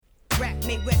rap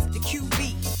may rest the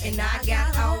QB. And I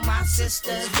got all my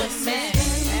sisters with me.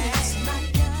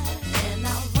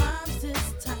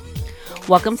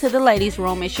 Welcome to the ladies'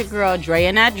 room. It's your girl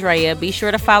Drea Not Drea. Be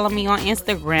sure to follow me on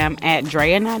Instagram at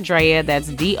Drea Not Drea. That's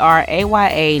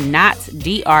DRAYA, not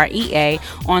DREA.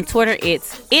 On Twitter,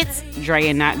 it's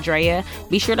Drea Not Drea.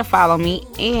 Be sure to follow me.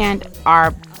 And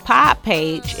our pod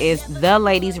page is The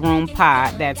Ladies Room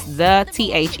Pod. That's the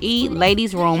THE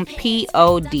Ladies Room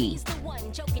POD.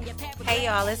 Hey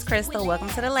y'all, it's Crystal. Welcome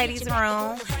to the ladies'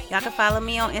 room. Y'all can follow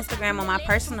me on Instagram on my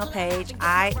personal page,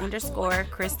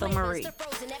 I_Crystal Marie.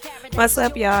 What's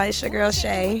up, y'all? It's your girl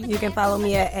Shay. You can follow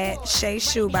me at Shay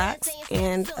Shoebox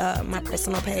and my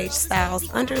personal page,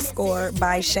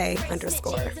 Styles_by Shay_.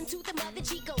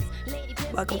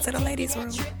 Welcome to the ladies'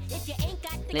 room.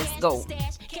 Let's go.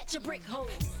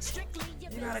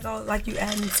 You gotta go like you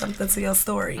adding something to your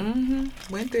story.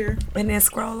 Went there. And then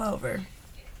scroll over.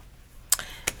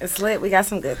 It's lit. We got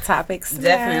some good topics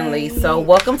today. Definitely. So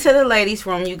welcome to the ladies'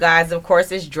 room, you guys. Of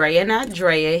course, it's Drea Not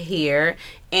Drea here.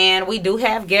 And we do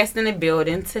have guests in the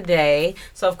building today.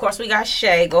 So, of course, we got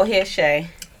Shay. Go ahead, Shay.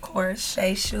 Of course,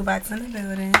 Shay Shoebox in the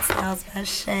building. Styles by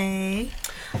Shay.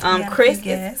 Chris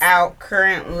is out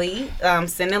currently,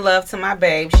 sending love to my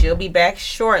babe. She'll be back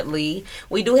shortly.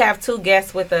 We do have two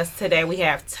guests with us today. We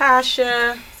have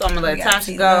Tasha, so I'm gonna let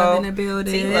Tasha go. In the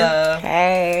building. T-Love.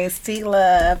 Hey, it's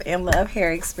T-Love and Love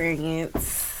Hair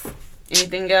Experience.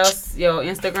 Anything else? Your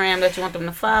Instagram that you want them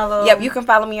to follow? Yep, you can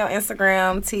follow me on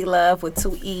Instagram, T-Love with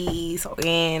 2 E's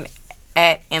and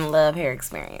at In Love Hair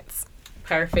Experience.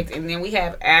 Perfect. And then we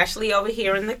have Ashley over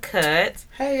here in the cut.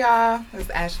 Hey y'all, it's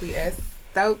Ashley S.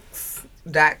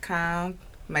 Stokes.com.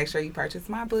 Make sure you purchase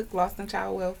my book, Lost in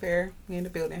Child Welfare. We in the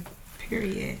building.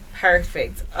 Period.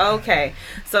 Perfect. Okay.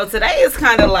 So today is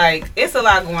kind of like, it's a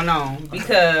lot going on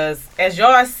because as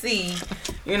y'all see,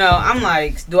 you know, I'm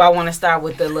like, do I want to start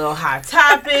with the little hot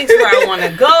topics where I want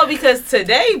to go? Because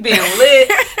today been lit.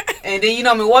 And then, you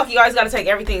know, Milwaukee, you always got to take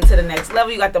everything to the next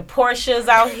level. You got the Porsches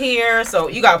out here. So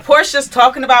you got Porsches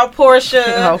talking about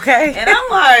Porsche. Okay. And I'm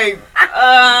like,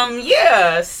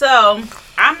 yeah. So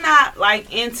I'm not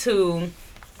like into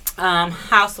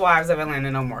Housewives of Atlanta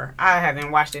no more. I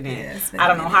haven't watched it in I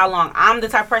don't know how long. I'm the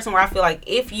type of person where I feel like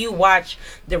if you watch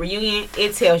the reunion,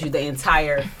 it tells you the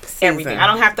entire everything. I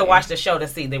don't have to watch the show to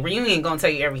see. The reunion gonna tell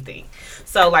you everything.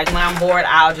 So like when I'm bored,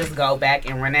 I'll just go back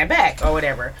and run that back or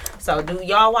whatever. So do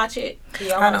y'all watch it?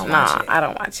 I don't watch it. I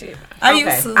don't watch it. I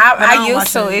used to. I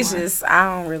used to. It's just I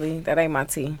don't really. That ain't my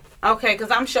tea. Okay, because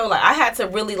I'm sure, like, I had to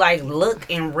really, like, look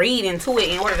and read into it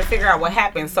in order to figure out what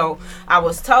happened. So, I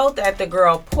was told that the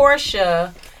girl,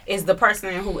 Portia, is the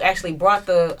person who actually brought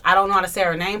I don't know how to say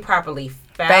her name properly,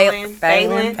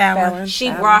 Phelan.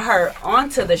 She brought her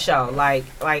onto the show, like,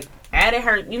 added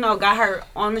her, you know, got her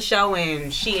on the show,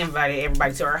 and she invited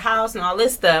everybody to her house and all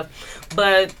this stuff.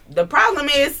 But the problem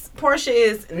is, Portia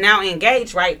is now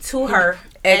engaged, right, to her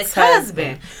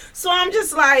ex-husband. So, I'm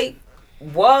just like,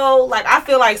 whoa, like I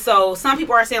feel like, so some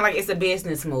people are saying like it's a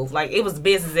business move, like it was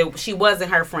business, she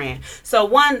wasn't her friend. So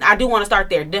one, I do want to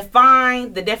start there.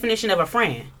 Define the definition of a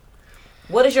friend.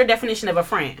 What is your definition of a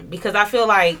friend? Because I feel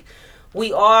like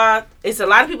it's a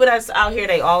lot of people that's out here,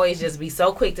 they always just be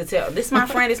so quick to tell, this my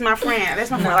friend, this my friend, that's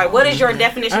my friend. Like, what is your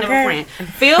definition of a friend?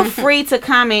 Feel free to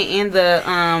comment in the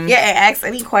and ask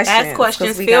any questions. Ask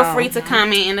questions. Feel free to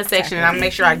comment in the section and I'll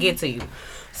make sure I get to you.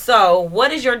 So,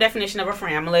 what is your definition of a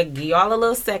friend? I'm going to give y'all a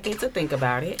little second to think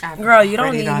about it. Girl, you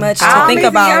don't need much to think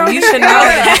about. You should know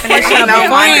the definition of a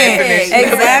friend.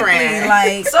 Exactly.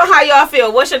 Like, so, how y'all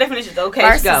feel? What's your definition? Okay,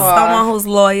 first go. Someone who's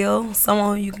loyal,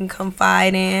 someone who you can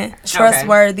confide in,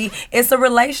 trustworthy. Okay. It's a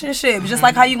relationship. Just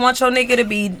like how you want your nigga to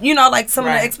be, you know, like some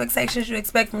of the expectations you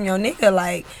expect from your nigga.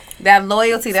 Like, that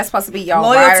loyalty, that's supposed to be your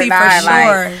loyalty for sure.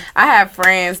 Like, I have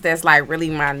friends that's like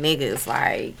really my niggas.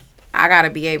 Like, I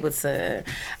should be able to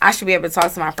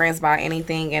talk to my friends about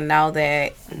anything and know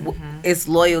that it's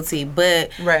loyalty.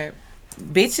 But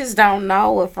bitches don't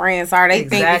know what friends are. They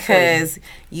think because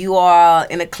you are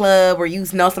in a club or you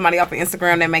know somebody off of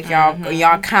Instagram that make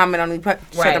y'all comment on each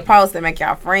other posts that make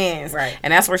y'all friends. Right.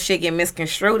 And that's where shit get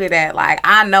misconstrued at. Like,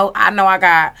 I know I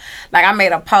got, like, I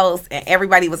made a post and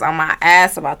everybody was on my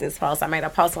ass about this post. I made a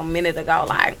post a minute ago,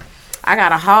 like, I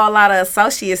got a whole lot of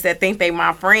associates that think they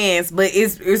my friends, but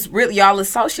it's really y'all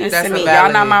associates to me.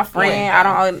 Y'all not my friend. Point. I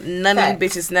don't owe none of you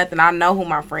bitches nothing. I know who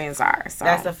my friends are. So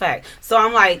that's a fact. So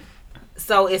I'm like,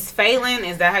 so is Phelan?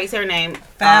 Is that how you say her name?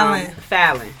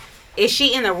 Phelan. Is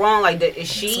she in the wrong? Like, is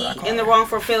she in the wrong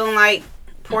for feeling like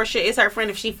Portia is her friend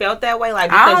if she felt that way? Like,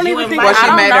 because I don't even think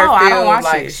she made her feel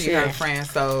like she's her friend.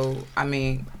 So I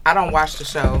mean, I don't watch the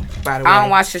show, by the way. I don't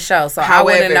watch the show, so I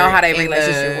wouldn't know how their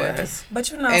relationship was.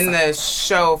 But you know, in the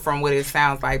show, from what it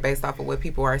sounds like, based off of what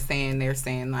people are saying, they're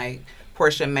saying like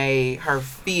Portia made her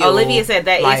feel. Olivia said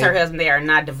that is her husband. They are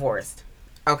not divorced.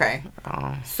 Okay.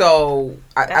 So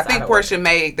I think Portia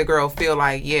made the girl feel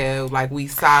like, yeah, like we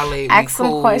solid, ask we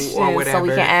cool, some questions or whatever. so we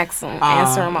can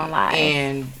answer them online.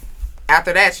 And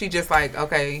after that, she just like,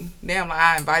 okay, damn, like,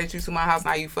 I invited you to my house.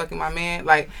 Now you fucking my man.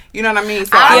 Like, you know what I mean?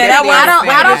 So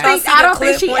I don't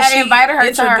think she invited her to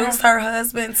introduced her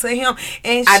husband to him,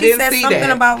 and she said something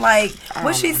about like,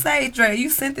 what she say, Dre? You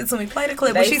sent it to me. Play the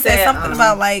clip. But she said something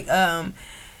about like,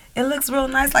 it looks real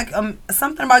nice, like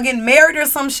something about getting married or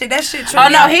some shit. That shit. Oh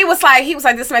no, he was like,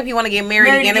 this make me want to get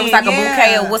married again. It was like a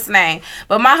bouquet of what's name.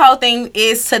 But my whole thing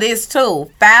is to this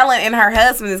too. Fallon and her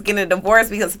husband is getting a divorce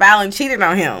because Fallon cheated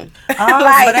on him. Oh,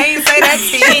 like, but they ain't say that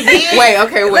shit. Wait.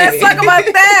 Let's talk about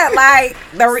that.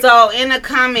 So in the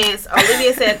comments,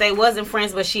 Olivia said they wasn't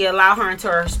friends, but she allowed her into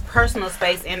her personal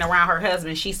space and around her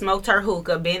husband. She smoked her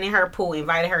hookah, been in her pool,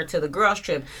 invited her to the girls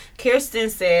trip. Kirsten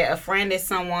said a friend is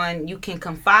someone you can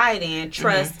confide in,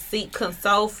 trust, seek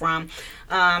console from,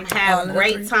 have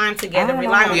great time together,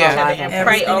 rely on each other, and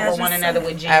pray over one another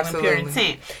with genuine pure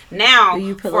intent. Now,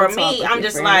 for me, I'm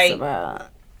just like,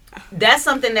 that's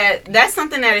something that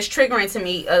is triggering to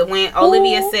me when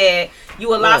Olivia said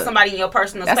you allow somebody in your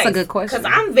personal space. That's a good question.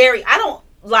 Because I don't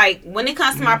like, when it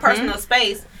comes to my personal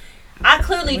space, I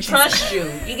clearly trust you.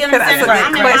 You get what I'm saying?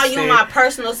 I'm allowing you in my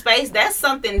personal space. That's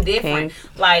something different.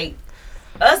 Like,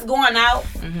 us going out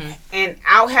and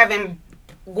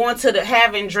going to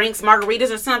having drinks, margaritas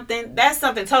or something, that's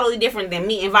something totally different than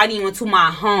me inviting you into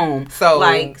my home. So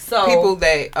people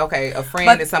that, a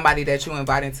friend is somebody that you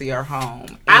invite into your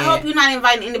home. I hope you're not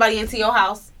inviting anybody into your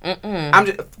house.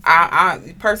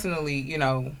 I personally, you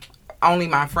know, only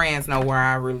my friends know where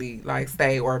I really like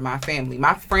stay, or my family.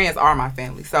 My friends are my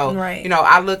family. So, you know,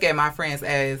 I look at my friends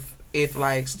as if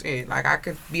like I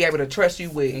could be able to trust you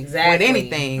with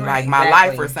anything, like my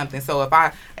life or something. So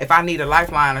if I need a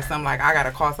lifeline or something, like I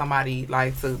gotta call somebody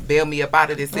like to bail me up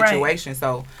out of this situation.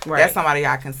 So that's somebody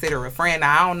I consider a friend.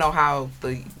 Now I don't know how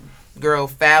the girl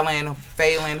Fallon,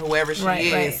 whoever she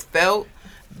is, felt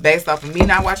based off of me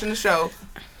not watching the show.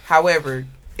 However,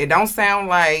 it don't sound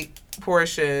like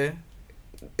Portia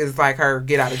is like her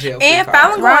get out of jail. And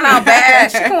Fallon going out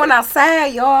bad. She going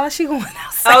outside, y'all. She going outside.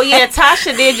 Oh yeah,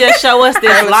 Tasha did just show us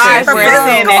this live where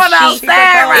saying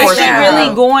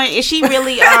that is she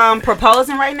really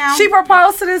proposing right now? She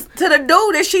proposed to the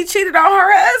dude that she cheated on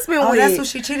her husband with. That's what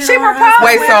she cheated on. She proposed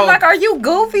with him. Like, are you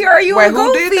goofy or are you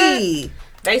who goofy? Did that?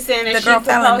 They saying that the girl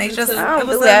Fallon, they just, it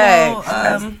was a little,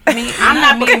 I'm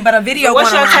not mean, but a video. So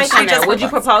what's your take on that? Would you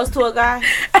propose to a guy?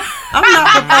 I'm not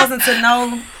proposing to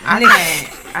no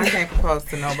nigga. I can't propose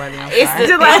to nobody.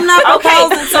 I'm not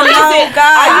proposing to no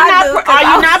guy. Are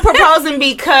you not proposing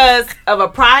because of a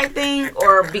pride thing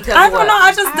or because I don't know.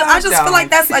 I just feel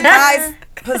like that's a guy's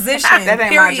position. That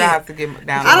ain't my job to get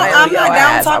down. I'm not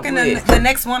down talking to the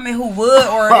next woman who would,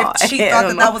 or if she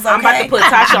thought that was okay. I'm about to put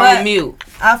Tasha on mute.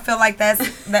 I feel like that's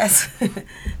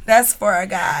for a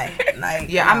guy.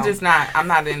 Like, I'm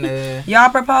not in the.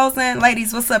 Y'all proposing,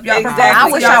 ladies? What's up? Y'all proposing?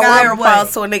 I wish I would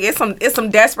propose to a nigga. It's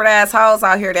some desperate ass hoes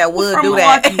out here that would do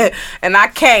that, and I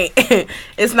can't.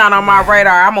 It's not on my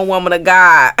radar. I'm a woman of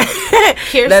God.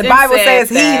 The Bible says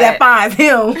he that finds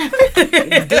him.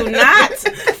 Do not.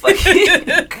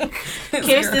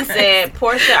 Kirsten said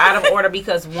Portia out of order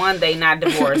because 1, they not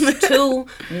divorced. 2,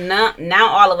 now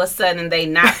all of a sudden they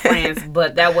not friends,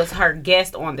 but that was her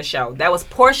guest on the show. That was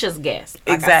Portia's guest.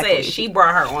 Like I said, she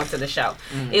brought her onto the show.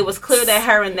 It was clear that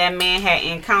her and that man had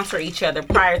encountered each other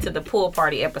prior to the pool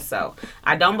party episode.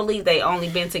 I don't believe they only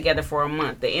been together for a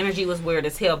month. The energy was weird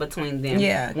as hell between them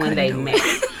when they met.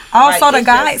 Also, the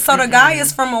guy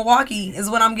is from Milwaukee, is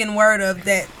what I'm getting word of.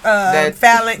 That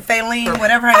Fallon,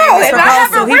 whatever her name is,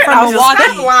 proposed to. He from Milwaukee.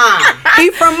 He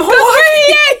from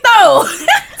Milwaukee, though.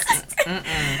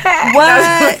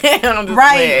 What?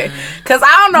 Right? Because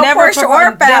I don't know Portia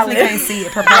or Fallon. Definitely can't see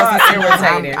it.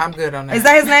 Proposing. I'm good on that. Is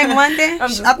that his name, London?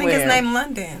 I think his name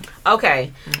London.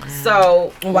 Okay,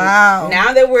 so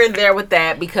now that we're there with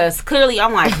that, because clearly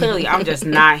I'm just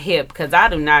not hip because I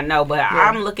do not know, but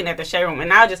I'm looking at the shade room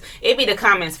and it be the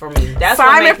comments for me. That's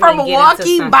Simon from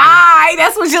Milwaukee. Bye.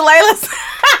 That's what Jalela said.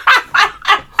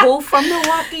 Who from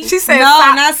Milwaukee? She said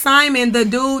no, not Simon. The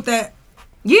dude that.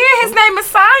 Yeah, his name is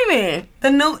Simon. The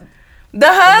new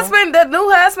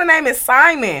husband name is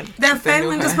Simon. That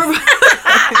Fallon just proposed.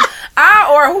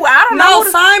 I don't know. No,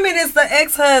 Simon is the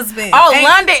ex-husband. Oh,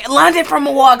 London from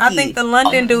Milwaukee. I think the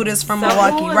London dude is from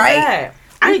Milwaukee, right?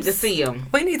 I need to see him.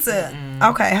 We need to.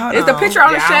 Okay, hold on. Is the picture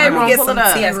on the shade room? Get Pull some it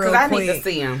up. Yes, because I need to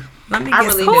see him.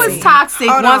 Who is toxic?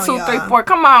 Hold 1, on, 2, 3, y'all. 4.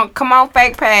 Come on,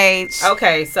 fake page.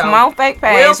 Okay, so come on, fake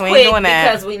page. real We quick, ain't doing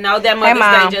that because we know that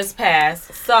Mother's Day just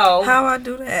passed. So how I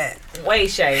do that?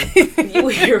 Wait, Shay, you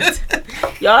weird.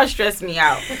 Y'all stress me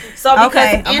out. So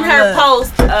because in her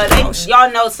post,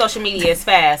 y'all know social media is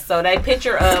fast. So they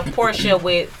picture of Portia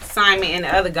with Simon and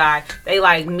the other guy. They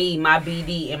like me, my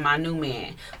BD, and my new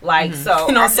man. Like so,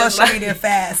 you know, social media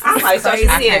fast. I'm like social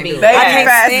media be They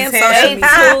fast. can't They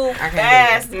too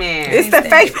fast, man. It's the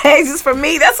fake pages for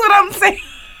me. That's what I'm saying.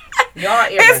 Y'all,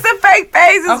 it's the fake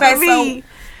pages for me.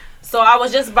 So I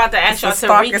was just about to ask y'all to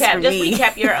recap. Just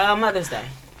recap your Mother's Day.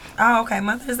 Oh, okay.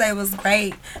 Mother's Day was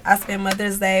great. I spent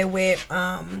Mother's Day with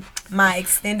my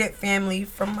extended family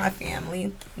from my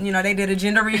family. You know, they did a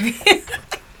gender reveal.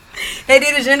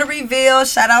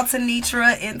 Shout out to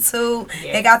Nitra and Two.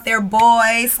 Yes. They got their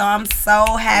boy, so I'm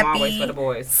so happy. I'm always for the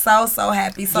boys. So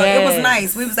happy. So it was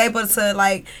nice. We was able to,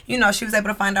 like, you know, she was able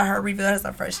to find out her reveal as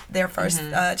their first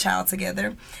child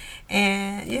together.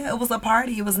 And yeah, it was a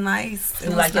party. It was nice. It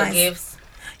was like nice. your gifts?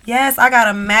 Yes, I got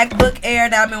a MacBook Air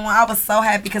that I've been wanting. I was so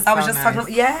happy because I was just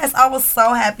talking. Yes, I was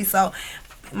so happy. So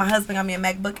my husband got me a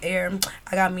MacBook Air.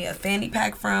 I got me a fanny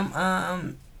pack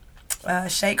from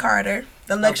Shea Carter,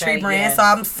 the luxury brand. Yes. So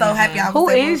I'm so happy. I was Who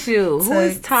is you? Who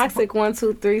is toxic? 1,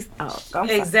 2, 3. Oh,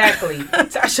 exactly.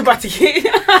 Tasha about to get.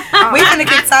 We gonna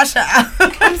get Tasha out.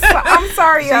 I'm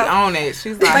sorry. She on it.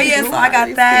 She's like. But yeah, so I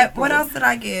got that. What else did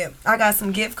I get? I got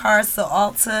some gift cards to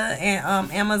Ulta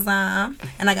and Amazon,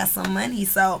 and I got some money.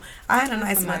 So I had a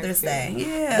nice Mother's Day.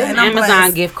 Yeah, and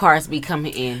Amazon gift cards be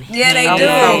coming in. Yeah, they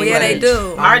do. Yeah, they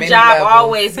do. Our job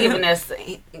always giving us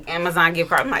Amazon gift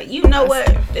card. I'm like, you know what?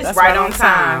 It's right on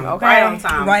time. Okay, right on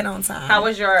time. Right on time. How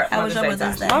was your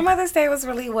Mother's Day? My Mother's Day was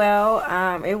really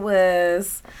well. It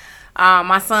was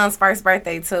my son's first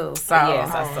birthday too. So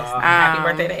yes, I saw. Happy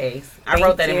birthday to Ace. I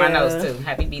wrote that in my notes too.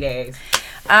 Happy B-Day Ace.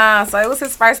 So it was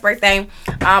his first birthday,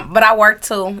 but I worked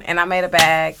too, and I made a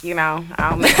bag. You know,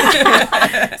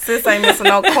 sis ain't missing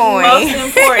no coin.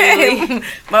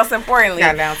 Most importantly,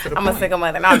 got down to the I'm point. a single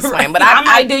mother. No, I'm just playing. But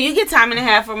I do. You get time and a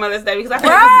half for Mother's Day because I feel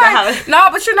like no,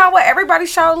 but you know what? Everybody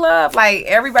showed love. Like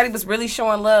everybody was really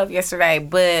showing love yesterday.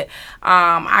 But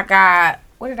I got,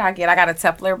 what did I get? I got a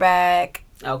Tupperware bag.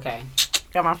 Okay.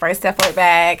 Got my first Tupperware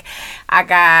bag. I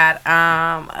got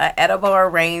an edible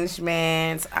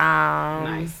arrangement.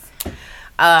 Nice.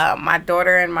 My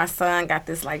daughter and my son got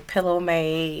this like pillow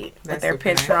made with their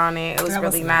picture on it. It was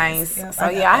really nice. Yes, so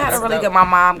yeah, I had a really good. My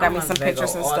mom got me some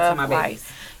pictures and stuff. Like,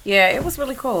 yeah, it was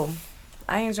really cool.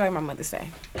 I enjoyed my Mother's Day.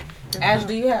 Ash,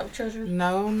 do you have children?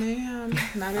 No, ma'am.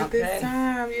 Not at this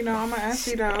time. You know, I'm an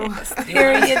auntie though.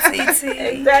 Period, TT.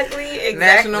 Exactly.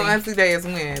 National Auntie Day is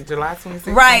when? July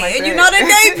 26th. Right, like and that. you know the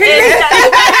day, period.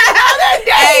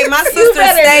 Hey, my sister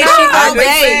stayed.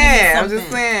 I'm just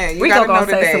saying. You Rico gotta know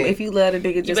the say day. something. If you love the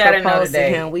nigga, just propose to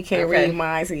him. We can't read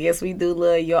minds. So yes, we do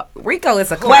love your. Rico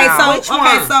is a clown.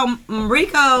 Wait, so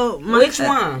Rico, which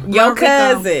one? Your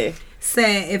cousin.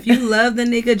 Said, if you love the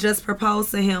nigga, just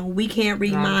propose to him. We can't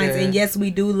read minds, and yes,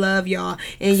 we do love y'all,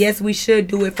 and yes, we should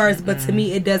do it first. But to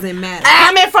me, it doesn't matter.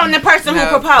 Coming from the person who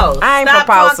proposed. I ain't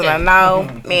proposing to no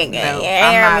nigga.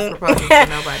 I'm not proposing to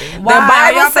nobody. The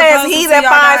Bible says he that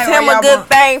finds him a good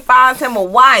thing finds him a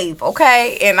wife.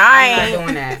 Okay, and I'm not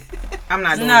doing that. I'm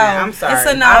not doing that. I'm sorry. It's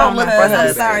a no. I don't look for her.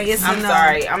 I'm sorry. It's a no.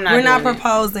 Sorry. I'm not. We're not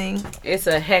proposing. It's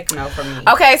a heck no for me.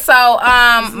 Okay, so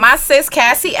my sis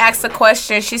Cassie asked a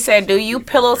question. She said, "Do you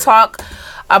pillow talk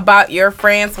about your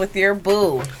friends with your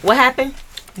boo?" What happened?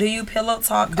 Do you pillow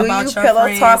talk Do about you your pillow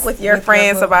friends talk with your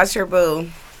friends boo? about your boo?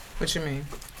 What you mean?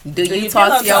 Do you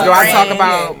talk to your Do friends? I talk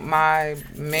about my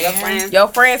man? Your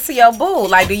friends to your boo.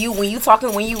 Like, do you when you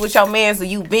with your mans, do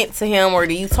you vent to him or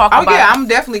do you talk about? Oh yeah, I'm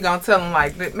definitely gonna tell him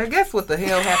like, man, guess what the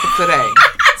hell happened today?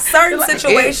 Certain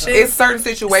situations. It's certain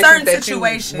situations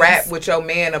you rap with your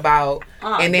man about,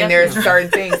 and then there's certain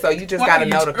things. So you just gotta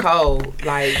know the code.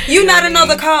 Like you gotta know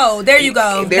the code. There you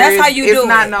go. That's how you do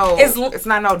it. It's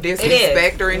not no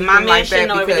disrespect or anything my man like should that.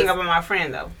 know everything about my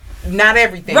friend though. Not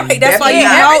everything. Right, that's why you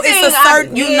know it's a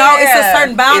certain. You know it's a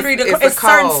certain boundary. It's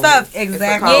certain stuff.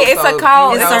 Exactly. Yeah, it's a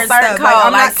code. It's a certain code.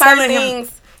 I'm not telling things.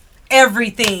 him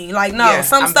everything. Like no,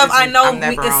 some stuff I know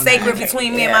is sacred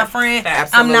between me and my friend.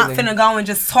 I'm not finna go and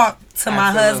just talk to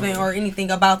my husband or anything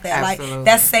about that. Like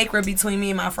that's sacred between me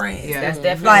and my friends. Yeah, that's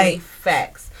definitely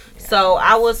facts. So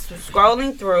I was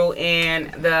scrolling through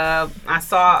and I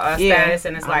saw a status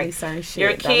and it's like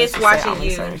your kids watching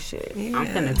you. I'm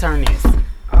finna turn this.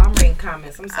 I'm reading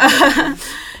comments. I'm sorry.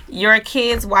 your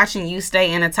kids watching you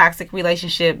stay in a toxic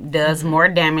relationship does more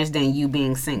damage than you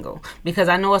being single. Because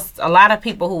I know it's a lot of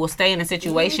people who will stay in a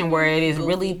situation where it is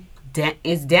really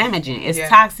it's damaging, it's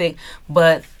toxic,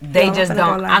 but they just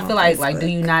don't. I feel like do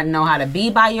you not know how to be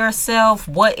by yourself?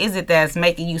 What is it that's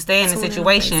making you stay in a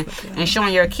situation and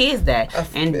showing your kids that?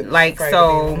 And like,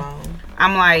 so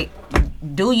I'm like,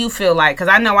 do you feel like, because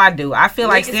I know I do, I feel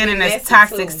like staying in this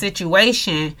toxic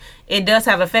situation, it does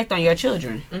have effect on your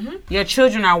children. Your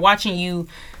children are watching you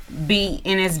be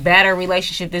in this battered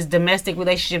relationship, this domestic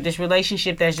relationship, this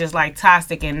relationship that's just like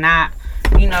toxic and not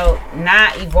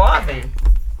evolving.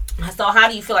 So how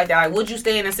do you feel like that? Like, would you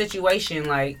stay in a situation,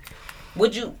 like,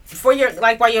 would you, for your,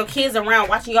 like, while your kids around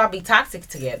watching y'all be toxic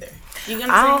together? You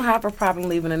gonna I don't have a problem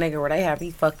leaving a nigga where they have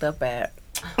me fucked up at.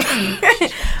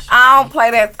 I don't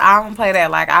play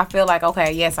that. Like, I feel like,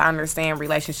 okay, yes, I understand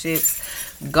relationships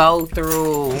go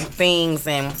through things,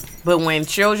 but when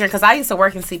children, because I used to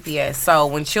work in CPS, so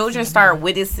when children start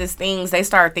witnessing things, they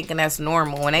start thinking that's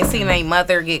normal. When they see their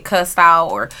mother get cussed out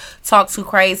or talk too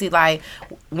crazy, like,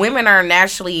 women are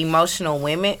naturally emotional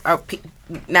women, or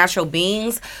natural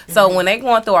beings. So when they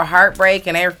going through a heartbreak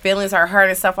and their feelings are hurt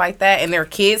and stuff like that, and their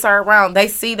kids are around, they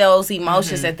see those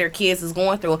emotions that their kids is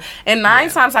going through. And 9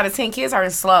 times out of 10, kids are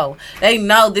slow. They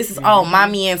know this is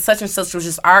mommy and such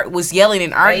was yelling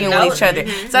and arguing with each other.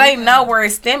 So they know where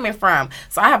it's stemming from.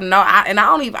 So I have I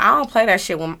don't play that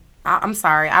shit when I'm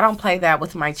sorry, I don't play that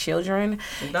with my children.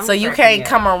 So you can't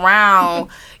come around,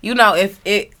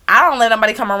 I don't let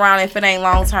nobody come around if it ain't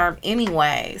long term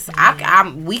anyways.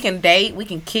 We can date, we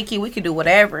can kick it, we can do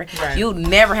whatever. Right. You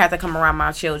never have to come around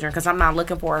my children because I'm not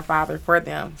looking for a father for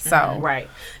them. So right.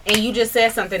 And you just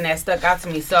said something that stuck out to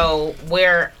me. So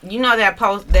where,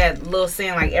 that little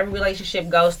saying, like, every relationship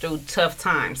goes through tough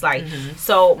times. Like,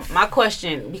 so my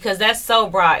question, because that's so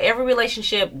broad, every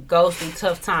relationship goes through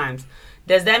tough times.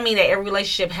 Does that mean that every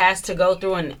relationship has to go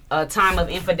through a time of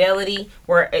infidelity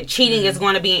where cheating is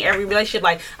going to be in every relationship?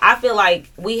 Like, I feel like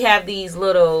we have these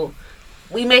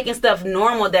we making stuff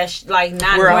normal that's like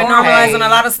not we're normalizing a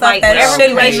lot of stuff like that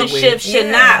every relationship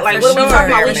should not. Like, what are we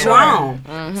talking about? We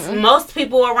grown. Most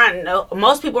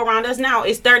people around us now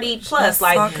is 30 plus.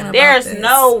 Like, there's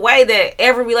no way that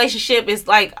every relationship is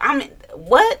like,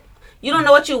 what? You don't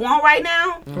know what you want right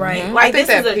now? Right. Like, I think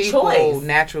this is a people choice.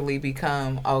 naturally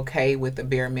become okay with the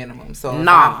bare minimum. So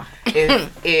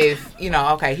if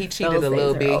he cheated a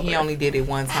little bit, he only did it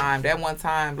one time. That one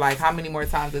time, like, how many more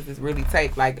times does this really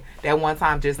take? Like, that one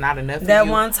time just not enough for you? That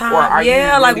one time? Or are you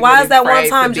like, why is that one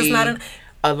time just not enough?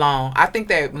 Alone. I think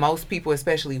that most people,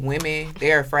 especially women,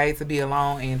 they're afraid to be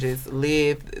alone and just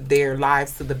live their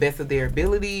lives to the best of their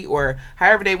ability or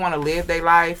however they want to live their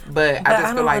life. But I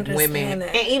just feel like women,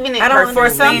 that. And even for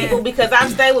some people, because I've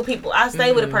stayed with people, I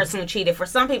stayed with a person who cheated. For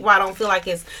some people, I don't feel like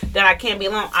it's that I can't be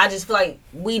alone. I just feel like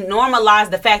we normalize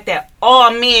the fact that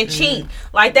all men cheat.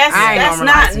 Like, that's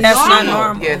not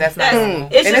normal. Yeah, that's not normal.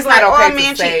 It's just like all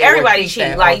men cheat. Everybody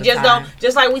cheat. Like,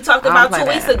 just like we talked about 2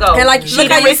 weeks ago. And like, look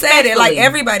how you said it. Like,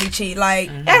 everybody cheat. Like,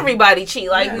 everybody cheat.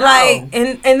 Like, no. Like,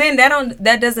 and then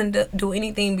that doesn't do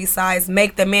anything besides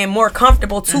make the man more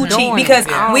comfortable to cheat, because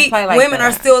women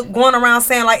are still going around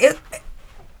saying, like, it,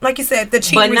 like you said, the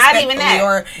cheat, but not even that,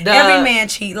 or every man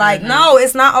cheat. Like, no,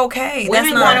 it's not okay.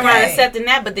 Women going around accepting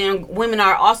that, but then women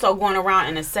are also going around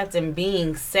and accepting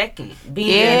being second,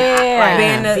 being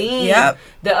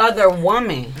the other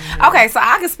woman. Okay, so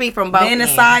I can speak from both ends. Being a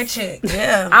side chick.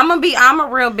 Yeah. I'm a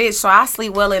real bitch, so I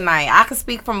sleep well at night. I can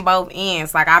speak from both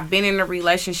ends. Like, I've been in a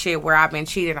relationship where I've been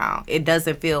cheated on. It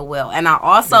doesn't feel well. And I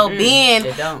also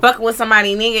been fucking with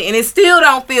somebody nigga, and it still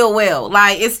don't feel well.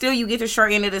 Like, it's still, you get the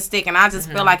short end of the stick, and I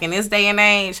just feel like in this day and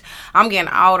age, I'm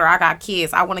getting older. I got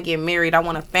kids. I want to get married. I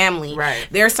want a family. Right.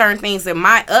 There are certain things in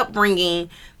my upbringing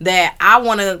that I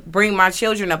want to bring my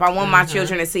children up. I want my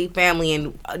children to see family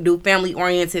and do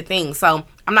family-oriented things. So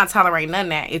I'm not tolerating none of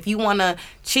that. If you want to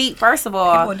cheat, first of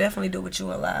all, people definitely do what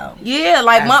you allow. Yeah,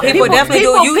 like people definitely do.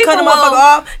 You cut them motherfucker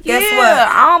off. Guess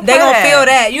what? They gonna feel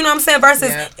that. You know what I'm saying?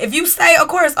 Versus if you say, of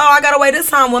course, I got away this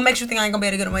time. What makes you think I ain't gonna be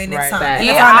able to get away next time?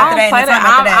 Yeah, I don't play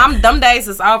that. Them days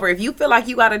is over. If you feel like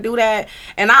you got to do that,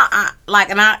 and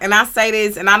I say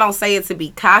this, and I don't say it to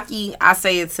be cocky. I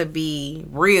say it to be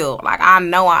real. Like, I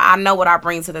know what I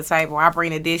bring to the table. I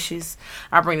bring the dishes.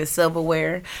 I bring the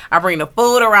silverware. I bring the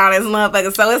food around this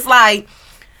motherfucker. So it's like,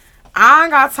 I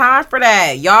ain't got time for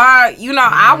that. Y'all,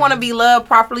 I want to be loved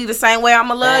properly the same way I'm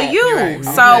going to love you. Right.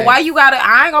 So why you got to,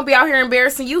 I ain't going to be out here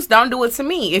embarrassing you. So don't do it to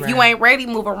me. If you ain't ready,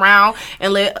 move around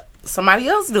and let somebody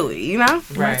else do it,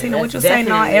 Right. Martina, what you say?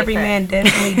 No, every man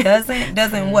definitely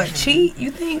doesn't what? Cheat,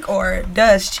 you think, or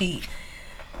does cheat?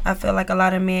 I feel like a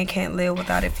lot of men can't live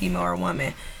without a female or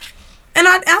woman. And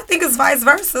I think it's vice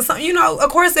versa. So, you know, of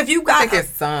course, if you got... I think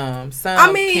it's some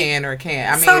can or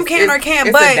can't. I mean, some can or can't,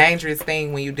 it's but... It's a dangerous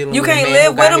thing when you're dealing with a man. You can't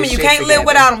live with them and you can't live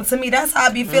without them. To me, that's how I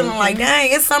be feeling. Like,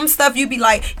 dang, it's some stuff you be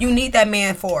like, you need that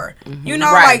man for. You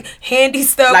know, like, handy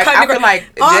stuff. Like, I feel like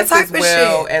all just type as of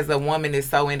well shit. as a woman is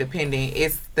so independent,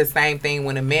 it's the same thing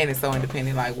when a man is so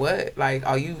independent. Like, what? Like,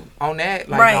 are you on that?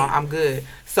 Like, no, I'm good.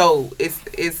 So,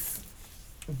 it's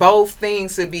both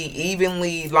things should be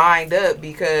evenly lined up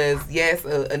because yes,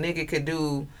 a nigga could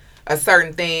do a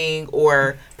certain thing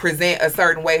or present a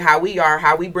certain way how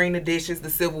we bring the dishes, the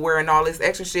silverware, and all this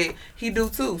extra shit. He do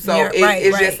too. So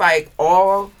it's just like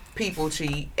all people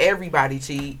cheat, everybody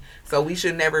cheat. So we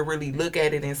should never really look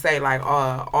at it and say like,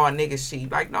 all niggas cheat.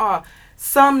 Like, no.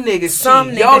 Some niggas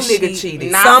cheat. Your nigga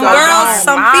cheated. Some girls,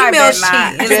 some females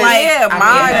cheat. It's like,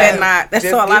 mine better not.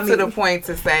 That's all I mean. Just get to the point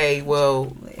to say,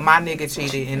 well, my nigga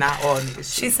cheated and not all niggas cheated.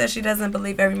 She says she doesn't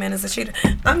believe every man is a cheater.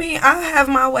 I mean, I have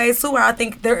my ways too where I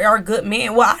think there are good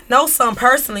men. Well, I know some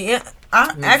personally.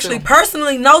 I actually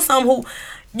personally know some who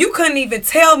you couldn't even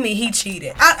tell me he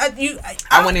cheated. I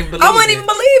wouldn't even believe I wouldn't even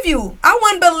believe you. I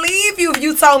wouldn't believe you if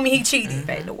you told me he cheated.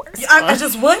 They the worst. I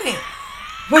just wouldn't.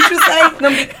 What you say?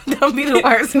 Don't be the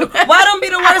worst one. Why don't be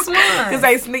the worst one? Because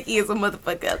they sneaky as a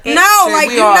motherfucker. No, like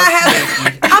you not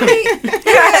having. I mean,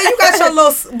 yeah, you got your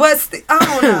little, but I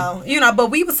don't know, you know.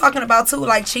 But we was talking about too,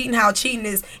 like cheating. How cheating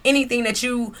is anything that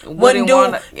you wouldn't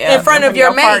do in front of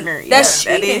your mate. Partner. That's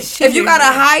cheating. That is cheating. If you gotta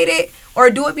hide it or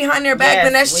do it behind their back,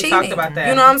 then that's cheating. Talked about that.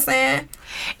 You know what I'm saying?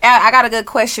 I got a good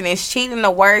question. Is cheating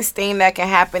the worst thing that can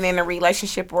happen in a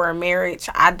relationship or a marriage?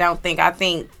 I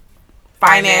think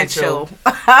financial.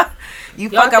 You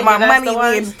fuck up my money,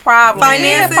 we in problems.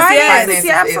 Finances, finances,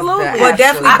 yeah, absolutely. Well,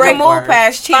 definitely I can move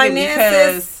past cheating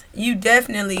because you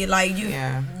definitely like you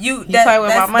play with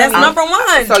my money. That's number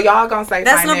one. So y'all gonna say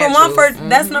that's number one for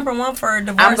that's number one for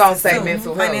divorce. I'm gonna say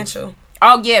mental health. Financial.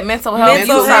 Oh yeah, mental health.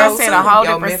 Mental health. Saying a whole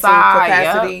different side.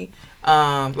 Capacity,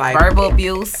 like verbal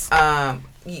abuse.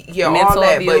 Yeah, mental all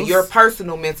that, abuse. But your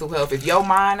personal mental health. If your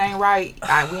mind ain't right,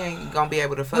 we ain't gonna be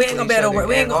able to fuck with each other.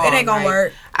 It ain't gonna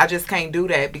work. I just can't do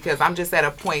that because I'm just at a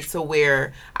point to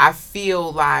where I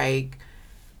feel like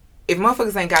if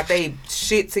motherfuckers ain't got they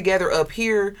shit together up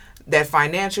here, that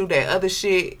financial, that other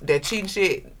shit, that cheating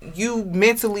shit, you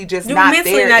mentally just not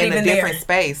there in a different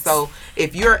space. So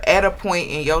if you're at a point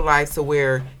in your life to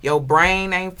where your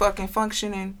brain ain't fucking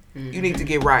functioning, you need to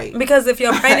get right. Because if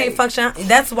your brain ain't functioning,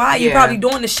 that's why you're probably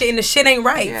doing the shit and the shit ain't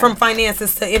right from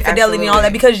finances to infidelity and all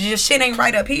that because your shit ain't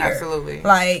right up here. Absolutely.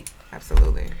 Like.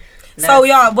 Absolutely. So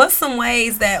y'all, what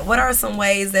are some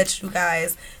ways that you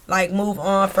guys like move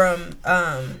on from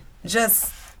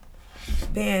just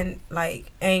being like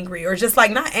angry or just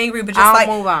like not angry but just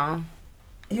move on.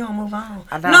 You don't move on.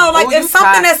 No, like if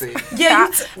something toxic.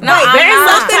 That's something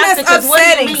that's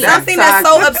upsetting, something that's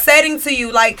so upsetting to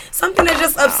you, like something that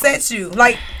just upsets you,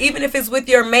 like even if it's with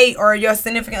your mate or your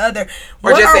significant other,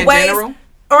 or just in general,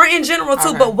 or in general too.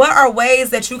 Okay. But what are ways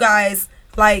that you guys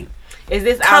like? Is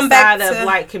this outside of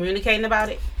like communicating about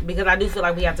it? Because I do feel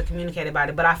like we have to communicate about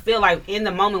it. But I feel like in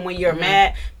the moment when you're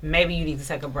mad, maybe you need to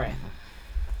take a breath.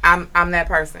 I'm that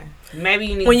person. Maybe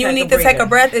you need when to you need to take a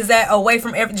breath. Is that away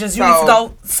from you need to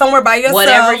go somewhere by yourself?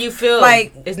 Whatever you feel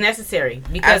like is necessary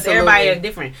because everybody is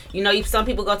different. You know, some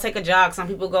people go take a jog, some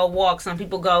people go walk, some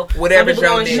people go whatever's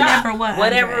your niche.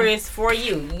 Whatever is for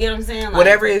you. You get what I'm saying? Like,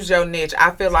 whatever is your niche.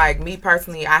 I feel like me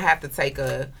personally, I have to take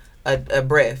a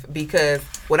breath because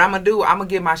what I'm gonna do, I'm gonna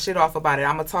get my shit off about it.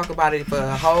 I'm gonna talk about it for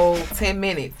a whole 10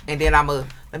 minutes and then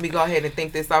let me go ahead and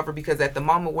think this over because at the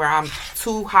moment where I'm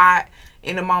too hot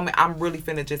in the moment, I'm really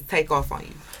finna just take off on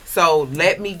you. So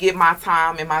let me get my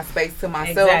time and my space to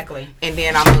myself. Exactly. And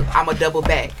then I'm a double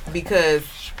back because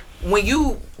when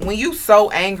you so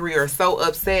angry or so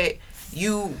upset,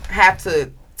 you have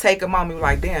to take a moment and be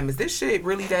like, damn, is this shit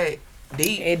really that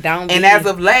deep? It don't. And as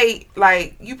of late,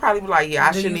 like you probably be like, yeah,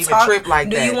 I shouldn't even trip like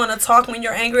that. Do you want to talk when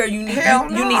you're angry, or you need no,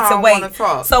 you need to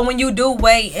wait? So when you do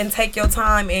wait and take your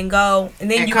time and go, and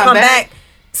then you come back.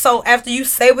 So after you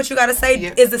say what you gotta say,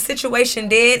 is the situation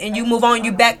dead and you move on?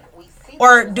 You back,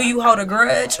 or do you hold a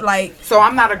grudge? Like, so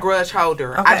I'm not a grudge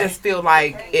holder. Okay. I just feel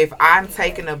like if I'm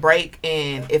taking a break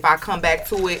and if I come back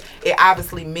to it, it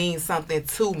obviously means something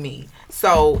to me.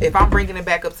 So if I'm bringing it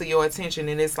back up to your attention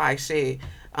and it's like shit,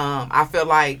 I feel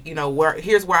like,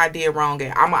 here's where I did wrong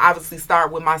at. I'm going to obviously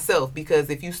start with myself, because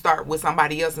if you start with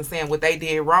somebody else and saying what they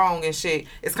did wrong and shit,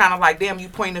 it's kind of like, damn, you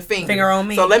pointing a finger on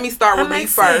me. So let me start with me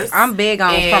first. I'm big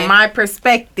on from my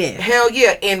perspective. Hell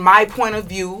yeah. In my point of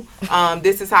view,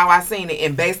 this is how I seen it.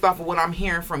 And based off of what I'm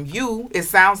hearing from you, it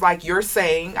sounds like you're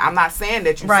saying, I'm not saying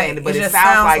that you're saying it, but it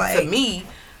sounds like to me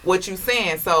what you're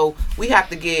saying. So we have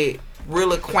to get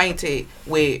real acquainted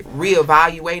with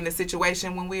reevaluating the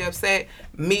situation when we're upset.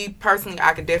 Me personally,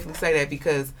 I could definitely say that,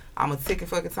 because I'm a ticking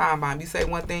fucking time bomb. You say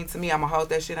one thing to me, I'm gonna hold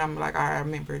that shit. I'm like, all right, I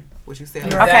remember what you said.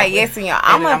 Exactly. Okay, yes, and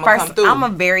I'm a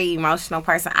very emotional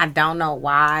person. I don't know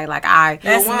why. Like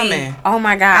that's me. Me. Oh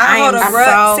my god, I'm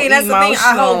so See, that's emotional. The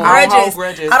thing. I hold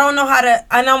grudges. I don't know how to.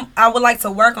 I know I would like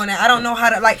to work on that. I don't know how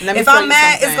to. Like, if I'm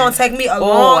mad, it's gonna take me a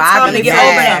long time to get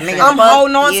over that. I'm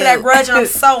holding on to that grudge, and I'm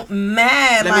so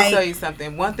mad. Let me tell you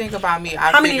something. One thing about me,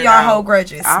 how many of y'all hold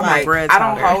grudges? I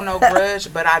don't hold no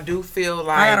grudge, but I do feel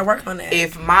like I gotta work on that.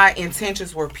 If my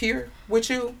intentions were pure with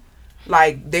you,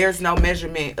 like, there's no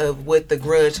measurement of what the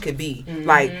grudge could be. Mm-hmm.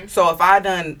 Like, so if I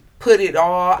done put it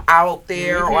all out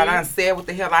there, or I done said what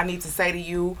the hell I need to say to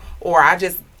you, or I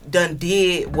just done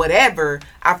did whatever,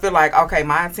 I feel like, okay,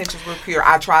 my intentions were pure.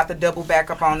 I tried to double back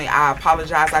up on it. I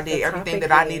apologize. I did everything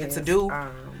that I needed to do.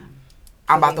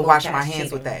 I'm about to wash my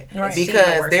hands with that. Right.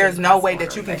 Because there's no way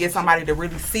that you can get somebody to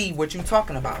really see what you're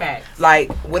talking about. Facts.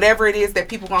 Like, whatever it is that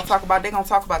people going to talk about, they're going to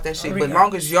talk about that shit. But as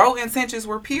long as your intentions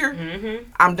were pure,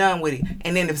 I'm done with it.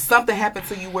 And then if something happened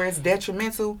to you where it's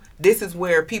detrimental, this is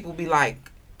where people be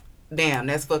like, damn,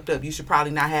 that's fucked up. You should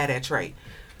probably not have that trait.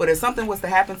 But if something was to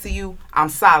happen to you, I'm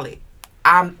solid.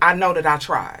 I know that I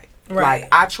tried. Right. Like,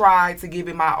 I tried to give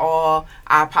it my all.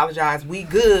 I apologize. We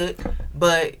good.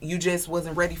 But you just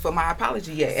wasn't ready for my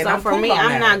apology yet. And so for me,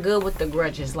 I'm not good with the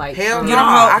grudges. Like, hell no,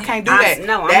 I can't do that.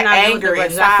 No, that I'm not anger good with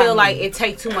the grudges. I feel like it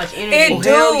takes too much energy. It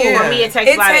do. For me, it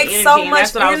takes a lot of energy. So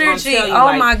much that's what energy. I was gonna tell you. Oh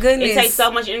like, my goodness. It takes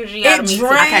so much energy out of me.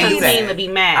 I can't to be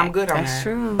mad. I'm good on that. That's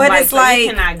true. But it's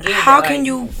like, how can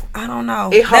you? I don't know.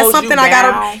 That's something I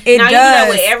gotta. It does.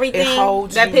 With everything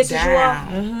that pisses you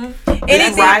off.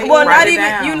 Anything. Well, not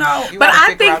even, you know. But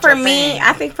I think for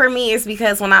me, it's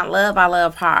because when I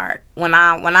love hard. When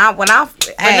I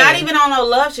not even on no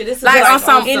love shit. This is like on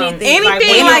some anything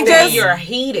like just you're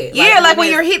heated. Yeah, like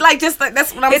when you're heated, like just like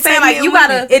that's what I'm saying. Like you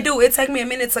gotta. It take me a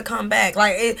minute to come back.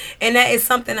 Like it, and that is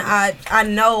something I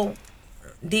know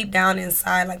deep down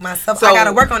inside, like myself. So I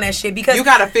gotta work on that shit because you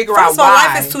gotta figure out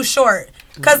why. Life is too short.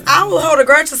 Cause I will hold a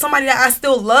grudge to somebody that I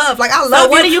still love. Like I love. So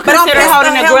what do you consider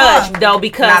holding a grudge though?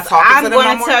 Because I'm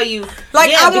going to tell you,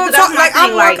 like I won't talk. Like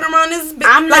I'm working around this.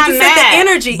 I'm not you mad. Said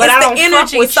the energy, but it's I don't the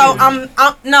energy. With so you.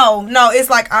 I'm no. It's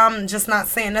like I'm just not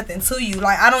saying nothing to you.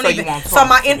 Like I don't even. So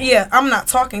my I'm not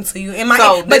talking to you. And my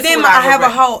but then I have a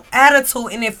whole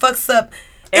attitude and it fucks up.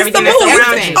 It's the mood.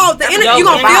 The energy. You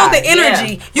gonna feel the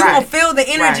energy. Yeah. You gonna feel the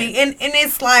energy, and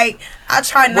it's like I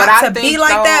try not to be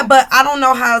like that, but I don't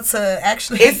know how to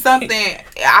actually. It's something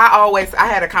I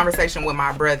had a conversation with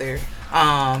my brother,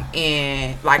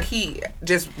 and like he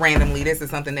just randomly. This is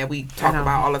something that we talk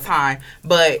about all the time.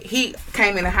 But he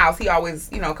came in the house. He always,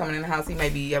 coming in the house. He may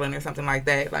be yelling or something like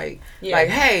that. Like,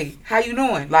 hey, how you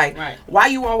doing? Like, why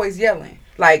you always yelling?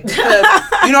 Like, because,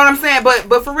 you know what I'm saying?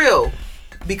 But for real.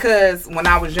 Because when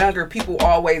I was younger, people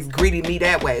always greeted me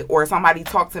that way. Or somebody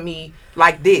talked to me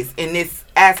like this, in this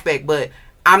aspect. But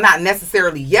I'm not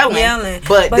necessarily yelling.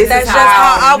 But this is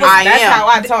how I am. That's how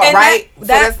I talk. And right?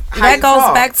 That goes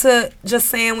back to just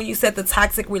saying when you said the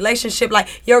toxic relationship. Like,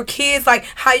 your kids, like,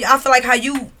 I feel like how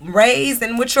you raised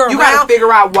and what you're around. You got to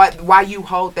figure out why you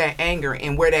hold that anger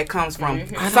and where that comes from.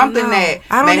 Something that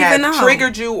may have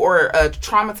triggered you or a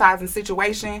traumatizing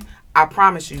situation. I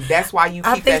promise you, that's why you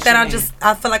keep that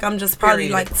I feel like I'm just probably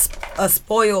like a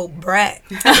spoiled brat.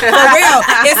 For real.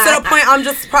 It's to the point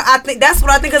I think that's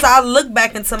what I think, because I look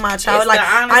back into my childhood. Like,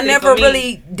 I never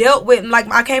really dealt with,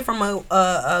 like, I came from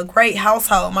a great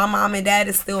household. My mom and dad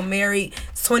is still married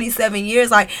 27 years.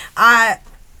 Like, I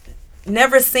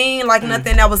never seen like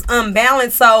nothing that was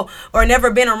unbalanced, or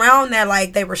never been around that.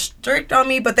 Like, they were strict on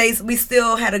me, but we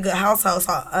still had a good household,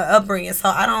 upbringing. So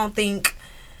I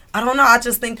don't know. I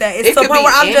just think that it's to the point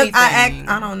where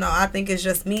I don't know. I think it's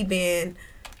just me being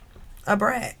a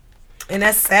brat. And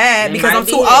that's sad because I'm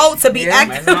too old to be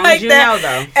acting like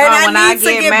that. And I need to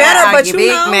get better, but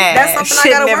that's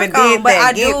something I gotta work on. But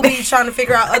I do be trying to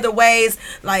figure out other ways.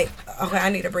 Like, okay, I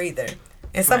need a breather.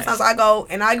 And sometimes I go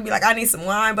and I can be like, I need some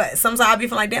wine, but sometimes I be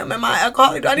feeling like, damn, am I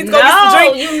alcoholic? Do I need to go get some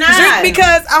drink? You not. Drink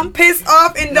because I'm pissed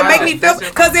off, and to make me feel,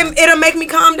 because it'll make me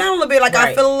calm down a little bit. Like,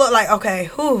 I feel a little like, okay,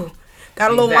 whew.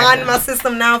 Got a little wine in my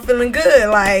system now, feeling good.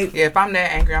 Like, if I'm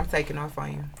that angry, I'm taking off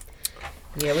on you.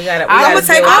 Yeah, we gotta. I'm gonna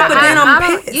take off, but then I'm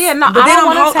pissed. Yeah, no, but I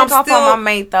don't want to take off on my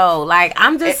mate though. Like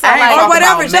I'm just like or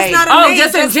whatever, just not a mate.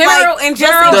 Just in general, like, in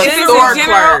general.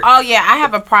 Oh yeah, I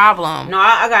have a problem. No,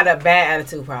 I got a bad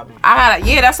attitude problem.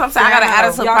 That's what I'm saying. I got an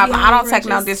attitude problem. I don't take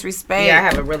no disrespect. Yeah, I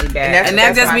have a really bad. And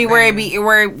that just be where it be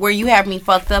where you have me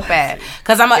fucked up at.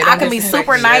 Cause I can be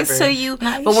super nice to you,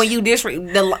 but when you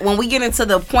when we get into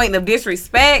the point of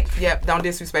disrespect, don't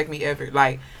disrespect me ever.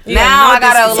 Like now I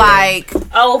gotta like.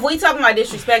 Oh, if we talking about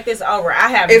disrespect, it's over. I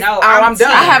have I'm done.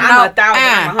 I'm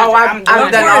 1,000.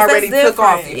 I'm done already. Took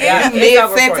off.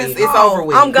 Mid sentence, it's over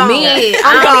with. I'm gone.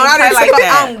 I'm gone.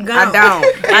 I'm gone. I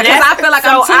don't. Because I feel like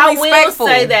I'm too respectful.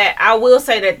 I will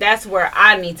say that that's where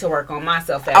I need to work on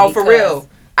myself. For real.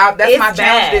 That's my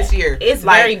challenge this year. It's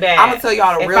very bad. I'm gonna tell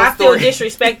y'all the real story. If I feel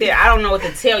disrespected, I don't know what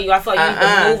to tell you. I feel like you need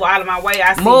to move out of my way.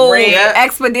 I see red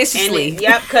expeditiously.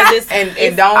 Because it's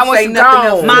and don't say nothing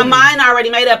else. My mind already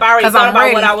made up. I already thought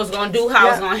about what I was gonna do, how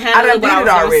I was gonna handle it, what I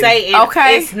was gonna say, and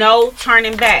it's no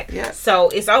turning back. So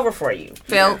it's over for you.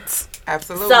 Felt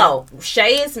absolutely. So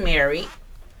Shay is married.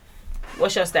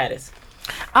 What's your status?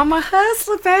 I'm a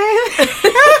hustler, babe.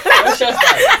 What's your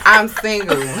status? I'm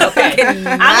single. Okay.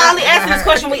 I'm only asking this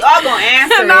question. We all gonna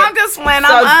answer. No, I'm just playing.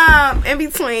 I'm in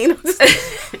between.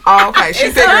 Okay.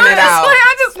 She's figuring it out.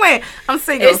 I'm just playing. I'm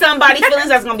single. It's somebody's feelings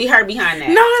that's gonna be hurt behind that.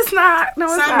 No, it's not. No,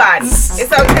 it's somebody. not.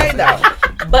 It's okay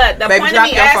though. But the Baby, point drop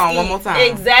of me your asking, phone one more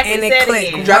time. Exactly. And said click.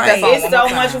 again. Drop that phone It's one so more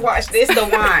time. much wash. It's the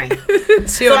wine.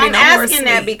 So I'm asking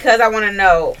that because I want to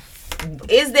know: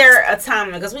 is there a time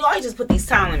limit? Because we always just put these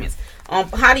time limits.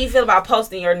 How do you feel about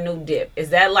posting your new dip?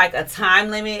 Is that like a time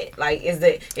limit? Like, is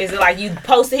it like you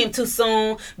posted him too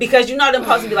soon? Because you know them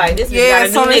posts be like, this bitch got a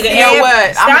new nigga. You know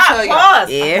what? Stop, pause.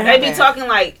 Yeah. They be talking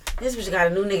like, this bitch got a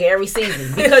new nigga every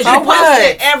season. Because you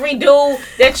posted every dude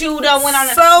that you done went on.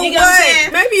 So you know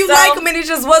what? Maybe you like him and it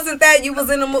just wasn't that you was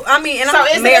in the movie. I mean, and so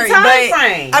I'm married, a time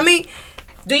frame? I mean,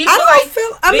 do you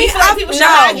feel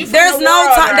there's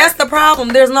no time. That's the problem.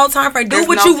 There's no time frame. Do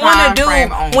what you want to do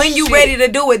when you ready to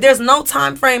do it. There's no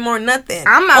time frame or nothing.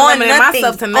 I'm not limiting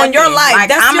myself to nothing on your life. Like,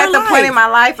 that's I'm your at the point in my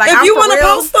life. Like, if you want to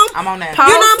post them, I'm on that. You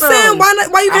know what I'm saying?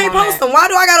 Why you can't post them? Why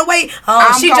do I gotta wait?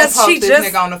 Oh, she just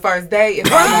nigga on the first date.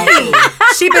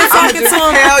 She been talking to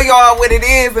him. Tell y'all what it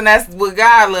is, and that's what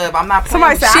God love. I'm not.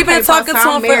 Somebody said she been talking to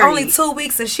him for only 2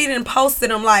 weeks, and she didn't post it.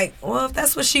 I'm like, well, if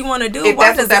that's what she want to do,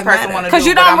 why does that person want to do? Because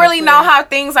you don't really know how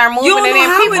things are moving, and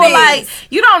then people like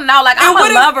you don't know. Like, I'm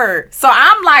a lover, so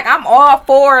I'm all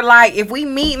for, like, if we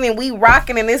meeting and we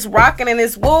rocking and it's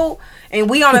woo. And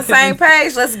we on the same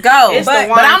page, let's go. But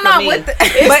I'm not with the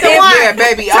wine. Yeah,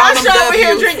 baby. Tasha over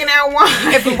here drinking that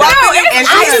wine. If and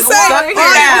she done sucked it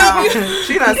down.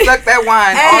 She done sucked that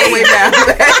wine all the way down.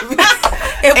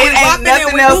 It ain't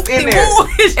nothing else in there.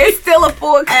 It's still a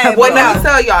full cup. Well, let me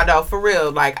tell y'all though, for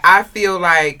real. Like, I feel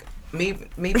like me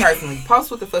personally, post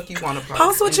what the fuck you want to post.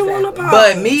 Post what you want to post.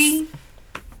 But me,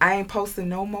 I ain't posting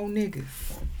no more niggas.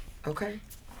 Okay.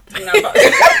 No,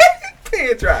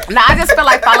 I just feel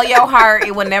like follow your heart.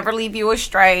 It will never leave you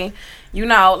astray. You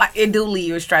know, like, it do lead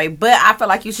you astray. But I feel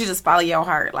like you should just follow your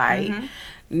heart. Like,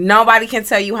 nobody can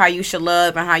tell you how you should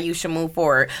love and how you should move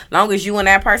forward. Long as you and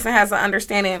that person has an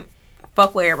understanding,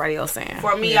 fuck what everybody else saying.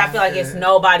 For me, I feel like it's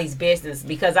nobody's business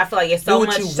because I feel like it's so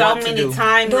many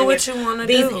time limits. Do what you want to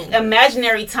do. These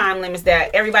imaginary time limits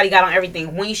that everybody got on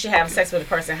everything. When you should have sex with a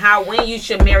person, when you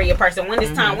should marry a person, when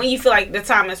it's time, when you feel like the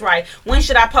time is right. When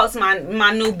should I post my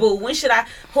new boo? When should I?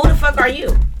 Who the fuck are you?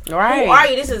 Right. Who are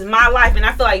you? This is my life, and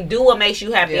I feel like do what makes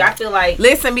you happy. I feel like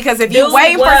because if you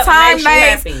waiting for time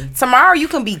days, tomorrow you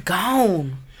can be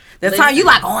gone. The time you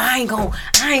like, I ain't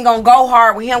gonna go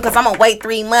hard with him because I'm gonna wait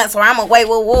 3 months or I'm gonna wait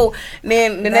woo.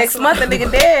 Then the next month the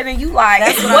nigga dead and you like,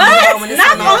 that's what? When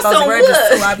not on some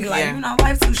wood. I be like,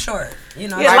 life's too short.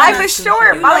 Life is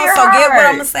short. Follow your heart. Get what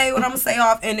I'm gonna say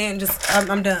off, and then just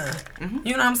I'm done.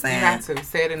 You know what I'm saying? You have to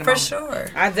say it in the for moment. sure.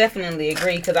 I definitely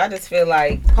agree because I just feel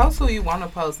like post who you want to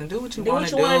post and do what you want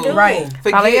to do. Right.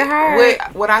 Follow your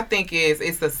heart. What I think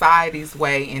it's society's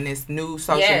way in this new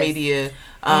social media.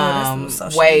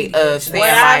 Way of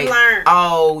saying like,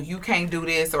 oh, you can't do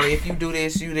this, or if you do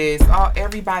this, you this. Oh,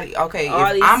 everybody. Okay,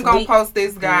 if I'm gonna post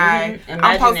this guy,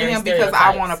 I'm posting him because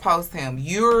I want to post him.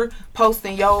 You're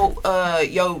posting your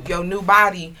new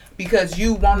body because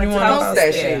you wanted to post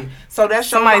that shit. So that's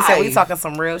somebody said we talking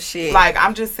some real shit. Like,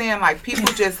 I'm just saying, like, people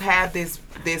just have this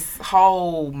this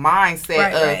whole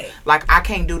mindset of like I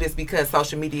can't do this because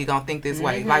social media gonna think this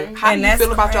way. Like how do you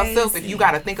feel about yourself if you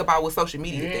gotta think about what social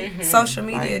media thinks? Social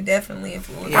media definitely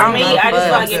influences. For me, I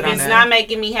just like if it's not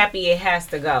making me happy, it has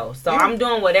to go. So I'm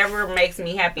doing whatever makes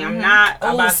me happy. I'm not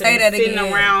about to be sitting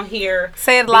around here.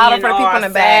 Say it louder for the people in the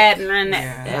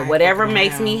back. Whatever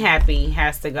makes me happy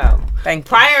has to go.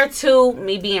 Prior to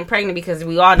me being pregnant, because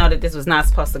we all know that this was not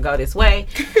supposed to go this way,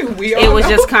 it was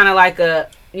just kind of like a,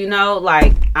 you know,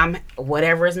 like I'm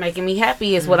whatever is making me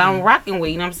happy is what I'm rocking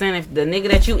with. You know what I'm saying? If the nigga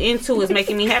that you into is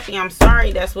making me happy, I'm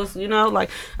sorry. That's what's, you know, like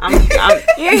I'm you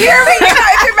hear me?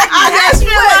 I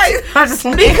just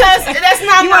feel like because that's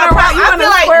not my problem. I feel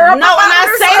like no, and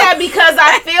I say that because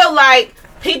I feel like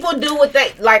people do what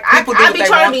they like. I be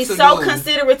trying to be so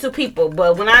considerate to people,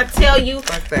 but when I tell you,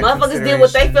 motherfuckers did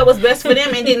what they felt was best for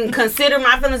them and didn't consider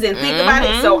my feelings and think about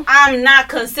it. So I'm not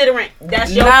considering.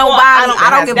 That's your fault.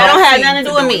 That don't have nothing to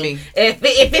do with me. If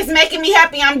it's making me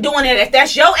happy, I'm doing it. If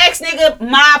that's your ex nigga,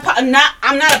 I'm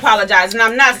not apologizing.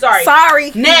 I'm not sorry.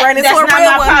 Sorry, that's not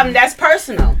my problem. That's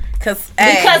personal. Because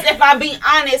if I be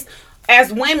honest,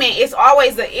 as women, it's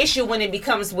always an issue when it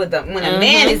becomes when a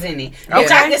man is in it. Bitch,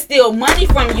 I can steal money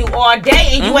from you all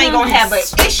day and you ain't gonna have an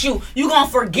issue. You gonna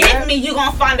forget me. You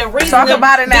gonna find a reason. Talk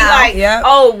about it now. Be like,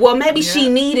 oh, well, maybe she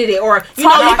needed it, or you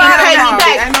know, you can pay me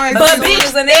back. But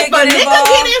bitch, if a nigga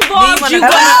get involved, you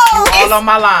all on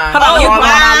my line. Oh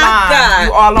my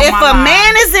God! If a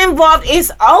man is involved,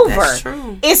 it's over. That's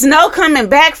true. It's no coming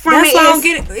back from it. That's why I don't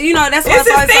get it. You know, that's why it's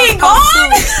this thing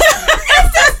on.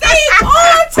 It's this thing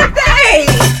on today.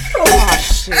 Oh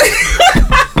shit.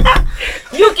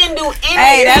 You can do anything.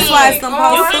 Hey, that's why some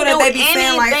hoes too that they be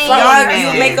saying like,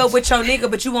 you make up with your nigga,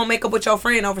 but you won't make up with your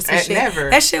friend over some shit. Never.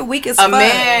 That shit weak as fuck. A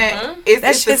man,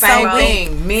 it's the same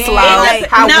thing. Men,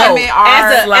 how women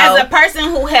are as a person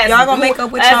who has y'all gonna make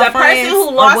up with your friends. As a person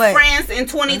who lost friends in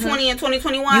 2020 and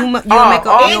 2021, you make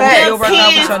up with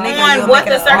your nigga. On what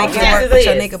the circumstances is.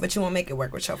 Your nigga, but you won't make it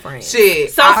work with your friend.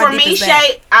 Shit. So for me,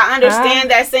 Shay, I understand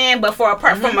that saying, but from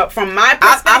my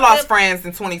perspective, I lost friends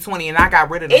in 2020 and I got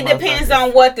rid of them. It depends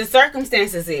on what the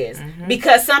circumstances is,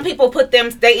 because some people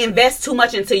they invest too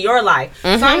much into your life.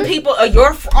 Some people,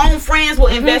 your own friends, will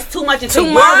invest too much into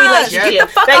your relationship.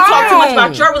 They talk too much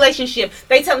about your relationship.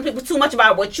 They telling people too much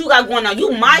about what you got going on.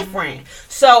 You my friend,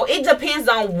 so it depends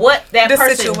on what that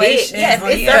person did. Yes,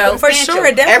 it's for sure.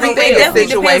 It definitely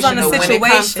depends on the situation.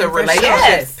 When it comes to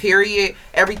relationships, period,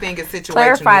 everything is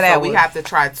situational. So we have to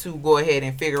try to go ahead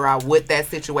and figure out what that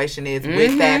situation is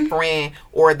with that friend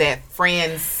or that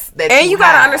friend's. And you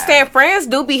gotta understand, friends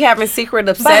do be having secret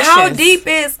obsessions.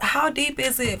 But how deep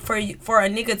is it for a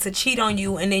nigga to cheat on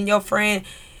you and then your friend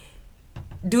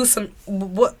do some?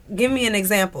 What? Give me an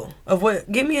example of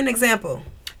what? Give me an example.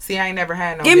 See, I ain't never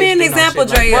had no. Give me an example,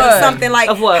 Dre, like of something like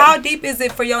how deep is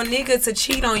it for your nigga to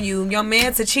cheat on you, your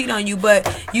man to cheat on you, but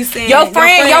you saying your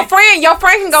friend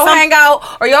can go hang out,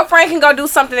 or your friend can go do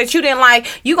something that you didn't like.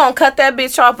 You gonna cut that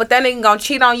bitch off, but that nigga gonna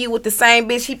cheat on you with the same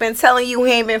bitch he been telling you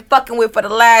he ain't been fucking with for the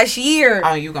last year.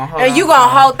 Oh, you gonna hold and you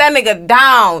gonna hold that nigga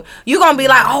down. You gonna be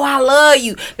like, oh, I love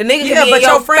you. The nigga can be in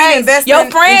your friend face. Your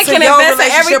friend can invest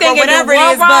in everything and do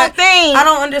one wrong thing. I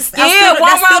don't understand. Yeah, one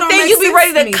wrong thing. You be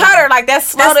ready to cut her like that's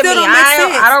slow to me.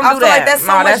 I don't do that. Like that's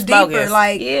so much deeper. Bogus.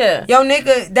 Like, yo,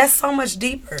 nigga, that's so much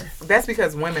deeper. That's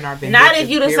because women are being not if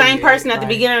you the same person at the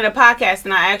beginning of the podcast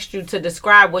and I asked you to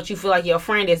describe what you feel like your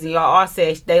friend is and y'all all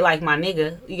said they like my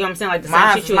nigga. You know what I'm saying? Like the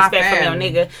same shit you expect from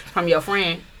your nigga, from your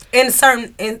friend. In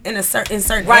certain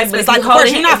right, but it's like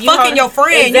you're not fucking your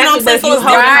friend. Exactly, you know what I'm saying? So it's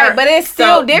different. But it's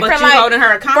still different. But you holding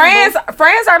her accountable.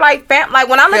 Friends are like like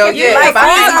when I look at you, like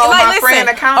friends are like listen.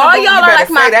 All y'all are like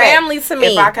my family to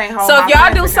me. So if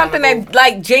y'all do something that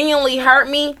like genuinely hurt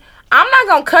me, I'm not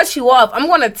gonna cut you off. I'm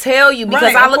gonna tell you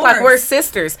because I look like we're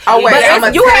sisters. Oh wait, I'm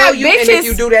gonna tell you, and if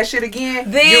you do that shit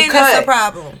again, then that's a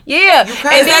problem. Yeah,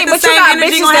 and then but you got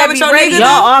bitches that be ready. Y'all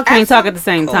all can't talk at the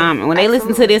same time. And when they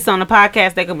listen to this on the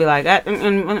podcast, they could be like,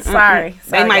 sorry.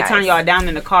 They might turn y'all down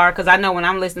in the car because I know when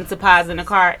I'm listening to Pies in the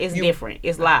car, it's different.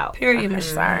 It's loud. Period.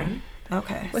 Sorry.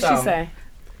 Okay. What she say?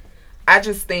 I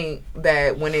just think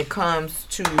that when it comes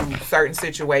to certain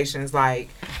situations, like,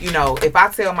 you know, if I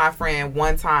tell my friend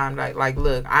one time, like,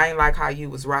 look, I ain't like how you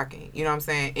was rocking, you know what I'm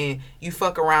saying? And you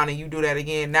fuck around and you do that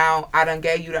again. Now I done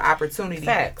gave you the opportunity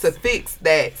to fix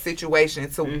that situation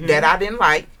that I didn't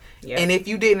like. Yep. And if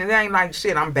you didn't, it ain't like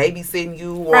shit. I'm babysitting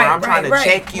you, or I'm trying to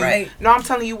check you. Right. No, I'm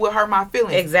telling you what hurt my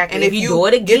feelings. Exactly. And if you do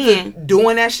it again,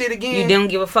 doing that shit again, you didn't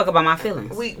give a fuck about my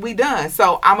feelings. We done.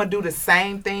 So I'm gonna do the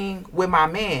same thing with my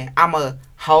man. I'm gonna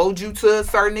hold you to a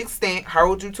certain extent,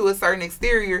 hold you to a certain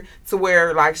exterior, to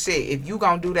where like shit. If you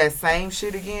gonna do that same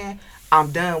shit again,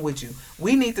 I'm done with you.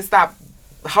 We need to stop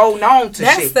holding on to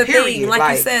that's shit. The period. thing.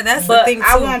 Like you said, that's the thing too.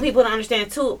 I want people to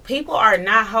understand too. People are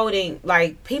not holding,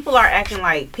 like, people are acting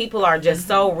like people are just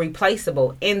so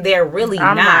replaceable, and they're really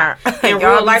not. In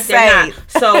real life, they're not.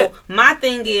 So my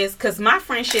thing is, because my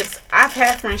friendships, I've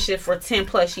had friendships for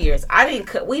 10+ years. I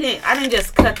didn't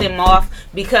just cut them off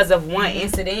because of one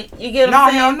incident. You get what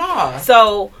I'm saying? No.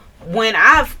 So when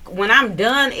I'm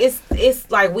done, it's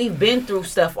like we've been through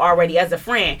stuff already as a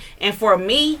friend. And for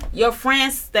me, your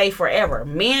friends stay forever.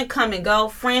 Men come and go,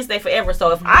 friends stay forever.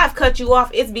 So if I've cut you off,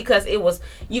 it's because it was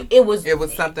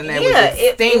something that was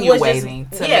extenuating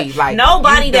to me. Like,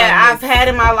 nobody that I've had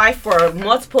in my life for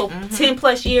multiple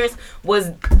 10+ years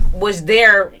was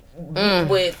there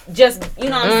with just, you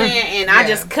know what I'm saying, and I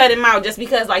just cut him out just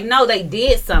because, like, no, they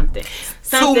did something.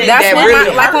 That's that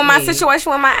really like with my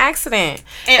situation with my accident.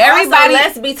 And everybody, also,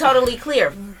 let's be totally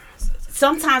clear.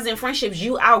 Sometimes in friendships,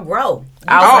 you outgrow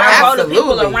the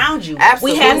people around you.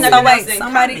 Absolutely. We have nothing else in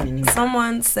common.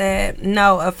 Someone said,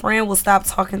 no, a friend will stop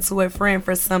talking to a friend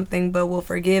for something, but will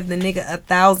forgive the nigga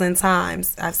 1,000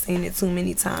 times. I've seen it too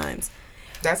many times.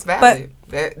 That's valid.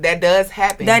 But that does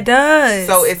happen. That does.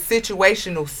 So it's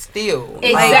situational still.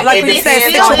 Exactly. Like you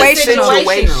said,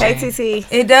 situational. ATT.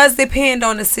 It does depend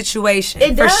on the situation.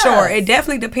 It does. For sure. It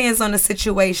definitely depends on the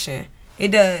situation. It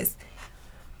does.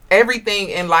 Everything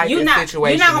in life is situational.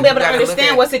 You're not going to be able to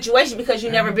understand what situation because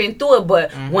you've never been through it.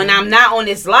 But when I'm not on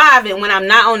this live and when I'm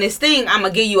not on this thing, I'm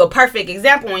going to give you a perfect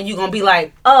example and you're going to be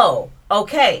like, oh,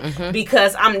 okay,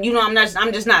 because I'm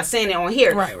just not saying it on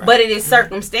here, right. But it is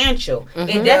circumstantial.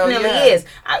 It definitely is.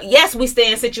 Yes, we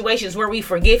stay in situations where we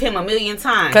forgive him 1,000,000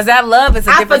 times because that love is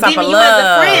a different type of love. I've forgiven you as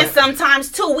a friend sometimes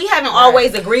too. We haven't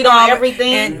always agreed on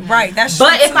everything, that's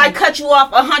but if I cut you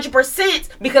off 100%,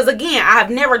 because again, I have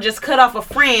never just cut off a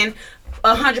friend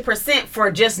 100%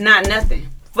 for just not nothing.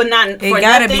 For gotta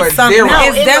be something. No,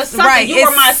 it was something. Right. You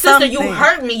were my sister. You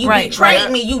hurt me. You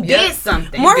betrayed me. You did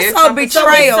something. More so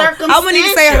betrayal. I wouldn't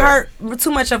even say hurt.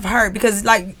 Too much of hurt because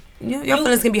like your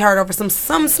feelings can be hurt over some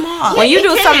small. When you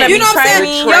do something, you know what I'm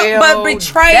saying. But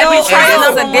betrayal is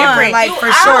a different. Like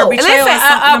for sure, betrayal.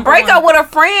 Listen, a breakup with a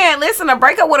friend. Listen, a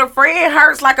breakup with a friend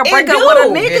hurts like a breakup with a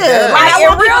nigga. Like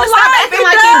in real life, it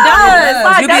does.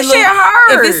 Like that shit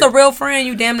hurts. If it's a real friend,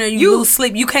 you damn near you lose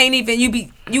sleep. You can't even.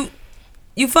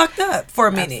 You fucked up for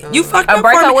a minute. Absolutely. You fucked up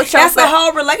for a minute. That's the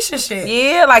whole relationship.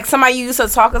 Yeah, like somebody you used to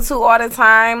talking to all the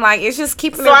time. Like it's just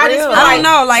keeping it real. I don't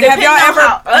know. Like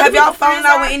have y'all fallen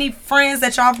out with any friends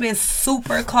that y'all been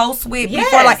super close with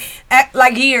before? Like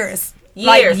years.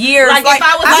 Like years. Like if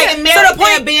I was getting married, to the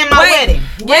point being my wedding.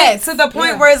 Yeah, to the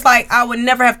point where it's like I would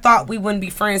never have thought we wouldn't be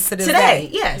friends to this day.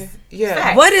 Yes.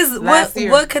 Yeah.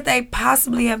 What could they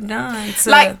possibly have done to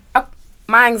like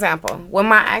my example with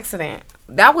my accident?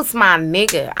 That was my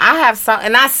nigga.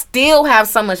 I still have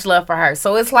so much love for her.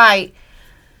 So it's like,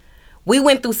 we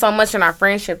went through so much in our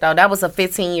friendship, though. That was a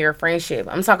 15-year friendship.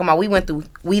 I'm talking about we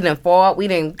didn't fought, we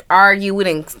didn't argue, we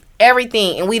didn't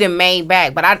everything, and we done made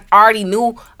back. But I already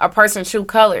knew a person's true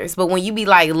colors. But when you be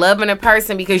like loving a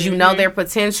person because you know their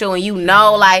potential and you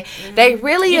know like they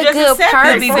really a good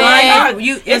person,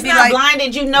 it's not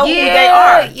blinded. You know who they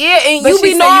are. Yeah, and you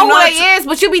be knowing who they is,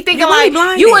 but you be thinking like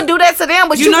you would do that to them,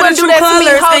 but you wouldn't do that to me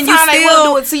the whole time. They would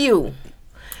do it to you.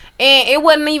 And it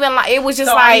wasn't even like, it was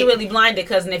just like. Are you really blinded?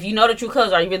 Because if you know the true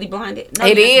colors, are you really blinded? No,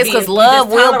 it is, because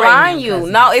love will blind you.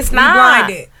 No, it's not.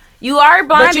 Blinded. You are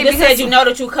blinded. But you just said you know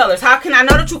the true colors. How can I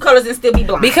know the true colors and still be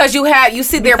blind? Because you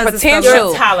see their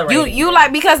potential. You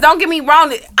like, because don't get me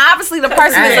wrong, obviously the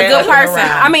person is a good person.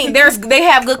 I mean, they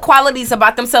have good qualities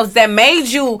about themselves that made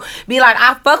you be like,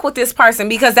 I fuck with this person,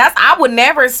 because I would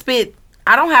never spit.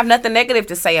 I don't have nothing negative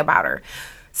to say about her.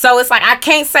 So it's like I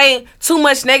can't say too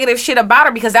much negative shit about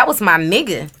her because that was my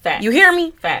nigga. Fact. You hear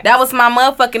me? Fact. That was my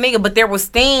motherfucking nigga. But there was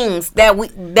things that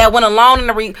went along in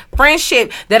the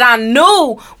friendship that I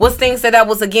knew was things that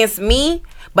was against me,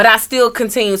 but I still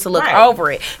continue to look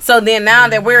over it. So then now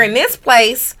that we're in this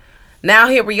place, now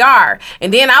here we are.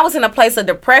 And then I was in a place of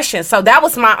depression. So that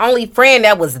was my only friend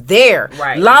that was there.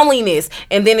 Right. Loneliness.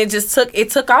 And then it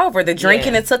took over. The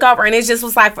drinking, it took over. And it just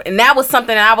was like, and that was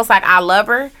something that I was like, I love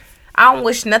her. I don't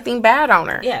wish nothing bad on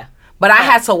her. Yeah. But I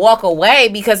had to walk away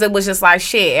because it was just like,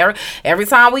 shit, every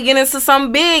time we get into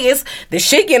something big, the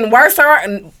shit getting worse.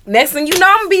 And next thing you know,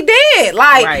 I'm going to be dead.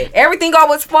 Like, everything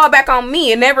always fall back on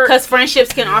me. Because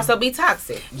friendships can also be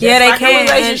toxic. Yeah, they can.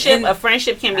 A relationship, a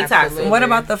friendship can be toxic. What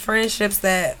about the friendships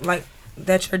that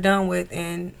you're done with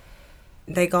and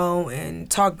they go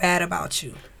and talk bad about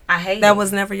you? I hate that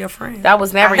was never your friend. That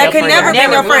was never your friend. That could never be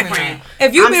your friend.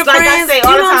 If you've been friends, you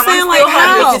know what I'm saying?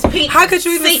 Like, how could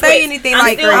you even say anything?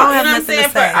 Like, I don't have nothing to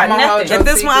say. At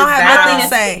this point, I don't have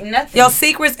nothing to say. Your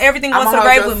secrets, everything was to the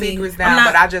grave with me.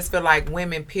 But I just feel like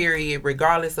women, period,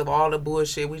 regardless of all the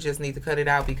bullshit, we just need to cut it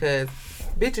out because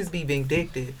bitches be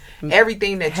vindictive.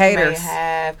 Everything that you may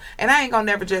have, and I ain't gonna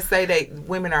never just say that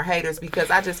women are haters because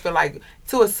I just feel like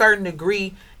to a certain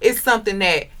degree, it's something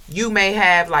that you may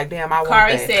have. Like, damn, I want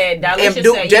that.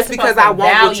 Said, just because I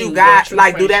want what you got,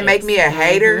 like, do that make me a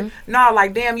hater? No,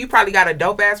 like, damn, you probably got a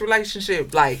dope ass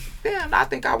relationship. Like, damn, I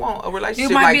think I want a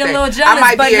relationship like that. You might be a little jealous,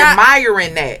 I might be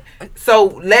admiring that. So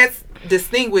let's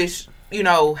distinguish,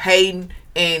 hating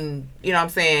and you know what I'm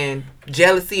saying,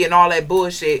 jealousy and all that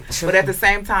bullshit. But at the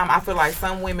same time, I feel like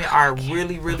some women are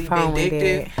really, really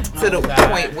vindictive to the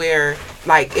point where,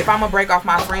 like, if I'm gonna break off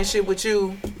my friendship with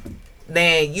you,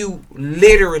 then you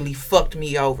literally fucked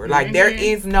me over. Like, there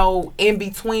is no in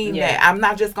between that. I'm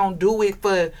not just gonna do it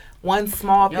for one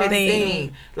small petty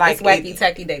thing. Like, it's wacky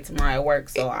tacky day tomorrow at work,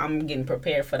 so I'm getting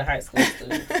prepared for the high school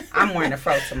students. I'm wearing a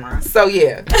fro tomorrow. So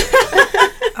yeah.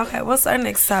 Okay, what's our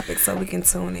next topic so we can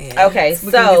tune in? Okay,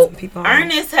 so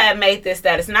Ernest had made this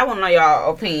status, and I want to know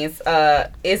y'all opinions.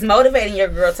 Is motivating your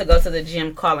girl to go to the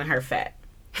gym calling her fat?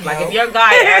 Like, if your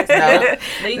guy asks,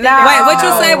 Wait, what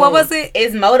you say? What was it?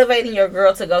 Is motivating your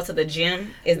girl to go to the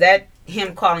gym? Is that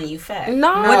him calling you fat?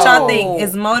 No. What y'all think?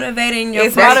 Is motivating your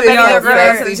girl to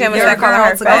go to the gym? Is that calling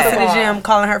her to go to the gym,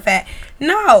 calling her fat?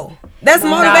 No. That's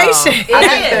motivation. I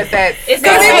think that's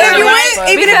because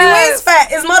even if you is fat,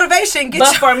 it's motivation.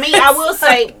 But for me, I will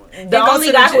say the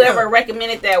only guy who ever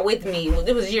recommended that with me,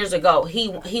 it was years ago. He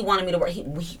wanted me to work.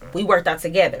 We worked out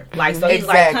together. Like, so he's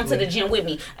like, come to the gym with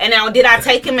me. And now, did I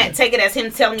take it as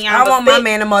him telling me I want my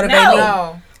man to motivate me?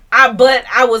 No. But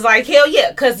I was like, hell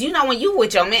yeah, because when you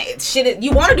with your man,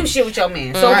 you want to do shit with your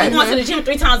man. So if we going to the gym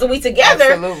 3 times a week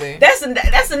together,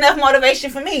 that's enough motivation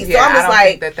for me. So I'm just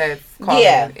like, that's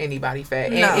calling anybody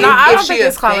fat. No, I don't think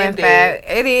it's calling fat.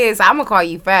 It is. I'm gonna call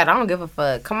you fat. I don't give a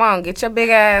fuck. Come on, get your big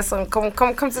ass and come to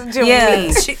the gym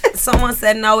with me. Someone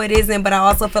said no, it isn't, but I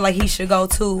also feel like he should go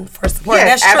too for support. Yeah,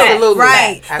 that's absolutely. True,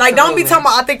 right? Absolutely. Like, don't be talking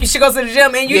about I think you should go to the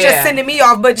gym and you just sending me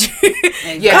off, but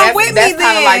come with me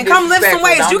then. Like, come lift some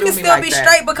weights. You can still be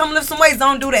straight, but come lift some weights.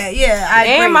 Don't do that. Yeah, I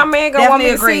agree. And my man gonna want me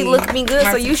to see look me good,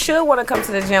 so you should want to come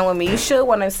to the gym with me. You should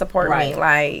want to support me.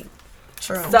 Like,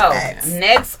 true. So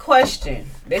next question.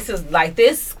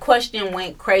 This question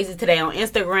went crazy today on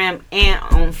Instagram and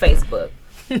on Facebook.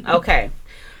 Okay,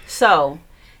 so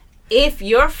if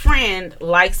your friend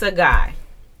likes a guy,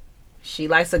 she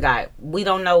likes a guy. We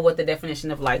don't know what the definition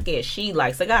of like is. She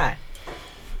likes a guy,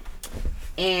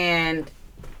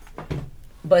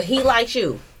 but he likes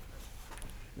you.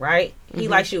 Right? He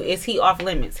likes you. Is he off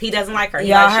limits? He doesn't like her.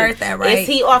 Y'all heard that, right? Is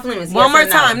he off limits? One more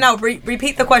time. No,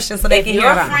 repeat the question so they can hear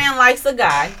it. If your friend likes a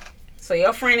guy, so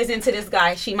your friend is into this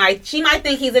guy, she might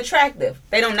think he's attractive.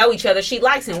 They don't know each other. She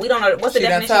likes him. We don't know what's the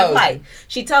definition of like.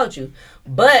 She told you.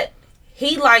 But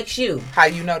he likes you. How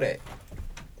you know that?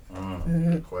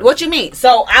 What you mean?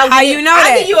 So I'll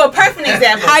give you a perfect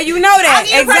example. How you know that?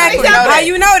 Exactly. How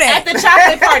you know that? At the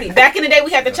chocolate party. Back in the day,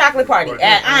 we had the chocolate party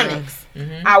at Onyx.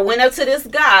 I went up to this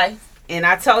guy and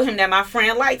I told him that my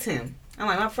friend liked him. I'm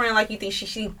like, my friend like you think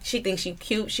she thinks you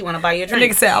cute. She want to buy you a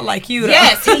drink. Nigga said I like you though.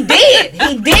 Yes, he did.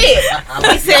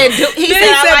 He said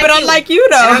I like you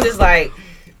though. And I'm just like,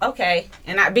 okay.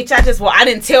 And I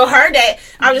didn't tell her that.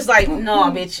 I was just like,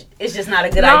 no, bitch, it's just not a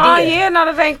good idea. Yeah, no,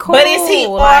 that ain't cool. But is he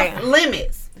off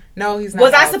limits? No, he's not.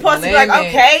 Was I supposed to be like,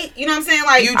 okay? You know what I'm saying?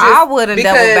 Like, I would have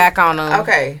doubled back on him.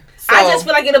 Okay. So, I just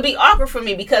feel like it'll be awkward for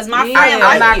me because my friend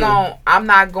I'm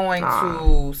not going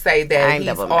to say that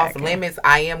he's off limits.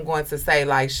 I am going to say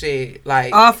like shit,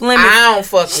 like off limits. I don't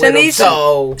fuck with him.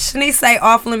 So Shanice say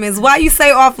off limits. Why you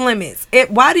say off limits?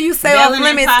 Why do you say off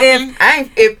limits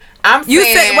I'm you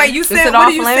saying, said, wait, you said, what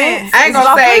are you saying? I ain't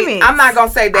gonna say, limits. I'm not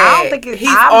gonna say that I don't think he's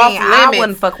off limits. I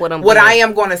wouldn't fuck with him. What I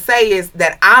am gonna say is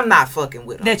that I'm not fucking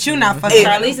with him. That you not fucking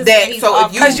with him.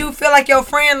 Because you feel like your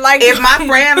friend like if my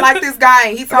friend like this guy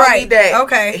and he told me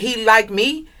that he like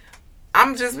me,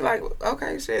 I'm just like,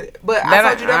 okay, shit. But I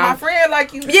told you that my friend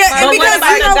like you. Yeah, and because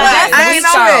you know what? I ain't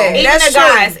know that. Even the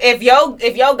guys,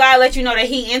 if your guy let you know that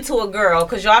he into a girl,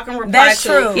 because y'all can reply that's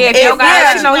true. Yeah, if your guy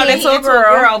let you know he into a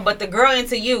girl, but the girl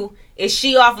into you, is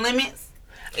she off limits?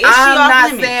 I'm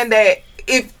not saying that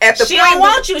if at the she don't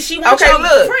want you, she wants your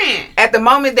friend. At the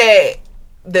moment that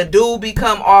the dude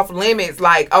become off limits,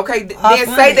 like, okay, then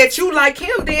say that you like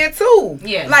him then too.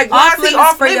 Yeah. Like, why is he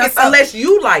off limits unless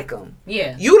you like him?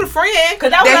 Yeah. You the friend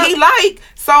that he like,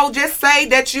 so just say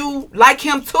that you like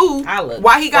him too.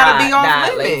 Why he gotta be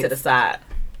off limits? To the side.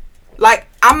 Like,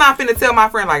 I'm not finna tell my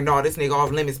friend, like, no, this nigga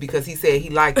off limits because he said he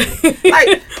liked me. Like,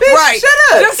 bitch, right. shut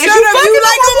up. Just shut up. You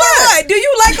like him or what? Do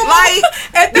you like him like,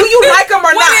 do you like him or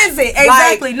not? What is it?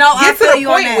 Exactly. Like, no, I feel you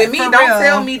on get to the point that. with me. For Don't real.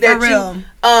 tell me that you,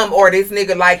 or this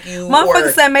nigga like you.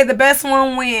 Motherfucker said, may the best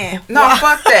one win. No,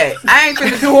 fuck that. I ain't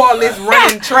finna do all this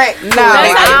running track. No, I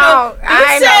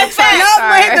ain't no track. Y'all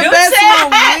made the best one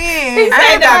win.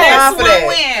 I ain't got time for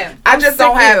that. I just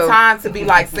don't have time to be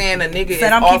like saying a nigga is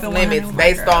off limits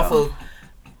based off of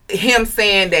him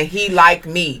saying that he like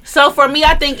me. So for me,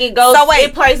 I think it goes.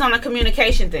 It plays on a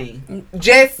communication thing.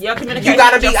 Just your communication. You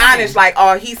gotta be honest. Like,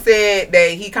 oh, he said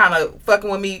that he kind of fucking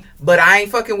with me, but I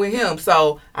ain't fucking with him.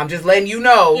 So I'm just letting you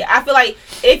know. Yeah, I feel like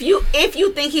if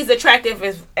you think he's attractive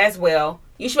as well,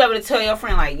 you should be able to tell your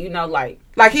friend, like, you know, like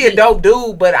he a dope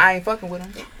dude, but I ain't fucking with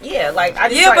him. Yeah, like I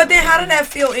just but then how did that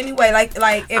feel anyway? Like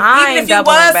if even if you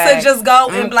was to just go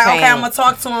and be like, okay, I'm gonna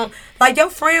talk to him. Like,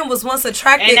 your friend was once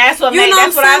attracted. And that's what you know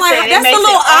that's what I like, said. That's a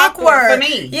little awkward for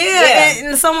me. Yeah.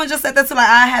 And someone just said that too. Like,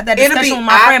 I had that discussion with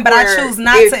my friend, but I choose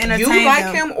not to entertain him. You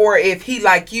like him or if he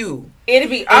like you. It'd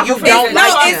be awkward.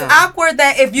 It's awkward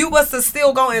that if you was to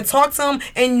still go and talk to him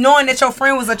and knowing that your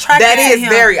friend was attracted to him. That is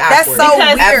very awkward. That's so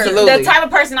weird. Absolutely. The type of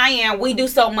person I am, we do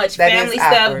so much family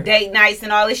stuff, date nights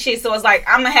and all this shit. So it's like,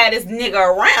 I'm going to have this nigga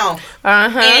around.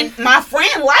 And my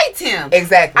friend liked him.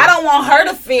 Exactly. I don't want her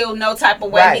to feel no type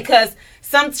of way because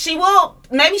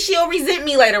maybe she'll resent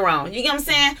me later on. You get what I'm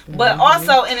saying? But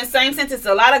also, in the same sentence,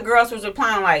 a lot of girls was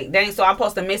replying like, dang, so I'm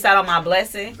supposed to miss out on my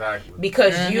blessing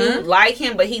because you like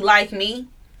him, but he like me.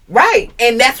 Right,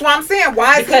 and that's what I'm saying.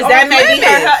 Why? Because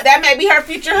that may be her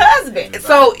future husband.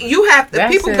 So you have to.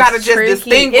 People gotta just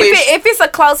distinguish. If it's a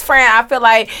close friend, I feel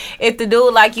like if the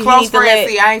dude like you, close friends.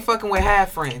 See, I ain't fucking with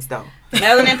half friends though.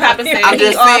 Melanin Papa said I'm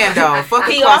just saying though, fuck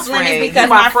he off limits because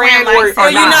my friend likes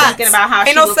him. You're not thinking about how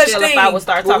she would feel if I would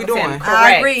start talking to him.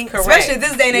 I agree. Especially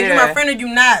this day and age, you my friend or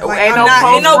you not. Like, ain't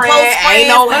no close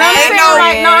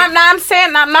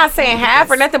friend. I'm not saying half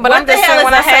or nothing, but I'm just saying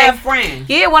when I say friend.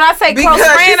 Yeah, when I say close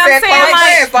friend, I'm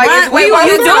saying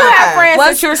like you do have friends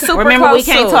that you're super close to. Remember, we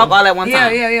can't talk all at one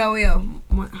time. Yeah.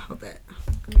 Hold that.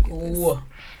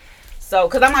 So,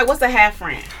 because I'm like, what's a half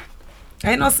friend?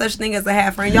 Ain't no such thing as a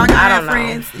half friend. Y'all got half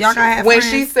friends. Y'all got half when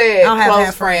friends. When she said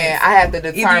close friend, I had to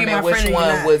determine which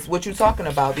one was what you talking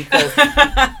about because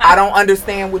I don't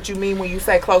understand what you mean when you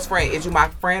say close friend. Is you my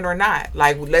friend or not?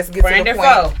 Like, let's get friend to the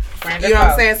point. Friend you know what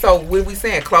I'm saying? So what we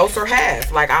saying, close or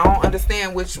half? Like, I don't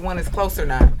understand which one is close or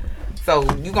not. So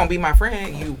you gonna be my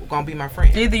friend? You gonna be my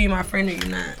friend? Either you my friend or you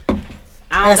not.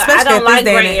 I don't like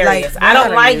gray areas. I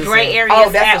don't like gray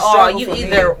areas at all. You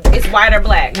either it's white or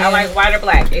black. I like white or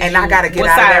black. And I gotta get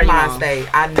out of that mind state.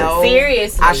 I know.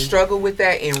 Seriously, I struggle with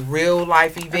that in real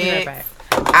life events.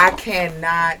 I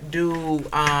cannot do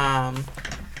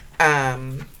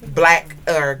black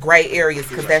or gray areas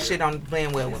because that shit don't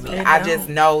blend well with me. I just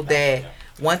know that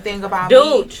one thing about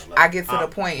me, I get to the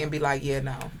point and be like, yeah,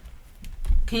 no.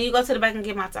 Can you go to the back and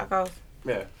get my tacos?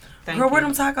 Yeah. Girl, where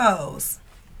them tacos?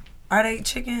 Are they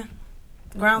chicken?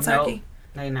 Ground turkey?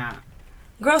 They not.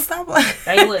 Girl, stop.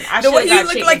 They would. I should have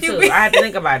got chicken too. I had to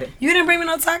think about it. You didn't bring me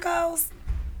no tacos?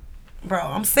 Bro,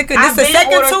 I'm sick of this. The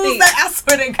second Tuesday, I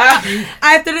swear to God.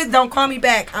 After this, don't call me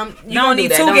back. You gonna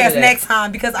need two guests next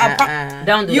time because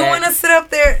don't do that. You wanna sit up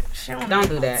there? Don't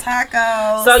do that.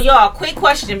 Tacos. So y'all, quick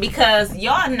question because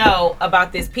y'all know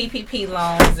about this PPP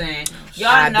loans and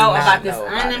y'all know about this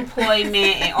unemployment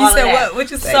and all of that.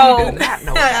 What you say? So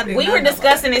we were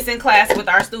discussing this in class with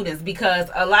our students because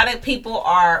a lot of people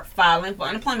are filing for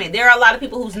unemployment. There are a lot of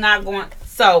people who's not going.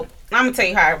 So I'm gonna tell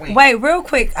you how it went. Wait, real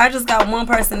quick. I just got one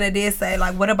person that did say,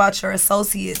 like, what about your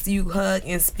associates you hug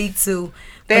and speak to,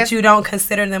 but you don't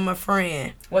consider them a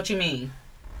friend? What you mean?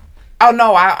 Oh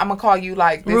no, I'm gonna call you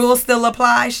like this. Rules still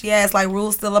apply. She asked, like,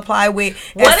 rules still apply with.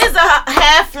 What is a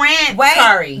half friend? Wait,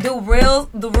 Curry?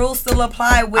 the rules still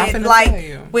apply with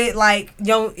like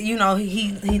you know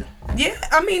he. Yeah,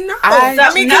 I mean no.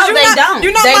 I mean no, they don't.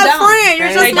 You're not my friend.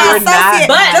 You're just my associate.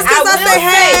 But just because I say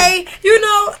hey, you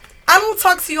know. I don't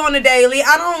talk to you on the daily.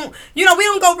 I don't, we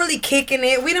don't go really kicking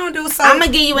it. We don't do so. I'm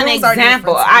gonna give you an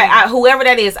example. Whoever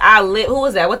that is, who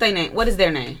is that? What they name? What is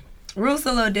their name? Ruth's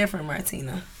a little different,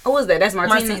 Martina. Who is that? That's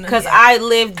Martina. Because I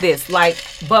lived this.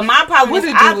 But my problem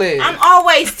is I'm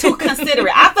always too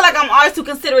considerate. I feel like I'm always too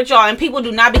considerate, y'all, and people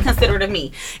do not be considerate of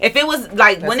me. If it was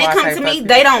like when it comes to me,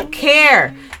 they don't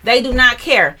care. They do not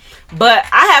care. But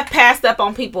I have passed up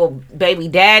on people, baby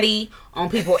daddy, on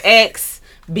people ex,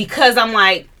 because I'm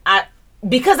like,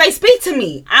 because they speak to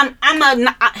me.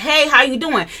 Hey, how you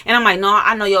doing? And I'm like, no,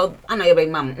 I know your baby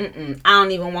mama. I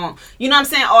don't even want, you know what I'm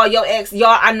saying? Or your ex,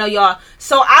 y'all, I know y'all.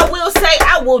 So I will say,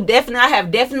 I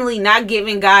have definitely not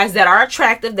given guys that are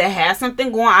attractive, that have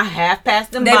something going, I have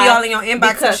passed them by. They be all in your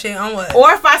inbox and shit on what?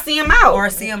 Or if I see them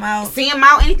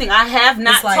out. Anything. I have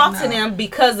not talked to them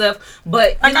because of,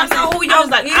 but, you know what I'm saying? I was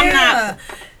like, I'm not.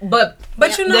 But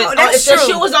you know, that's true. If the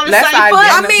shoe was on the same foot,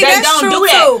 I mean, they don't do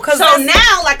that. So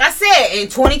now, like I said, in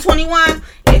 2021,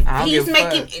 if he's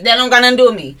making, that don't got nothing to do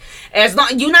with me. As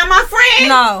long you not my friend,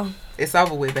 no, it's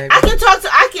over with, baby. I can talk to.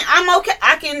 I'm okay.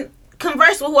 I can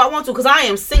converse with who I want to because I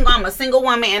am single. I'm a single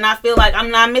woman, and I feel like I'm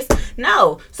not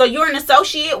No, so you're an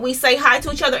associate. We say hi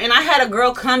to each other, and I had a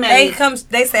girl come at me.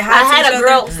 They say hi. I had a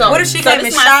girl. So what if she came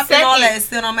and shopped and all that? It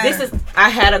still don't matter. I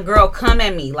had a girl come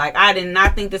at me. Like I did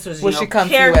not think this was. Will she come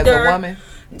character. To you as a woman?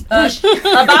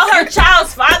 About her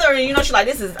child's father, and she's like,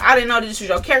 I didn't know this was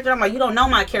your character. I'm like, you don't know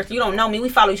my character, you don't know me, we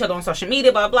follow each other on social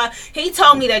media, blah blah. He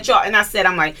told me that y'all, and I said,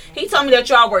 he told me that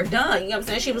y'all were done, you know what I'm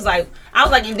saying? She was like, I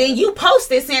was like, and then you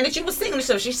posted saying that you was singing.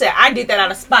 So she said, I did that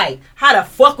out of spite. How the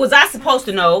fuck was I supposed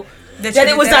to know that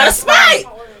it was out of spite?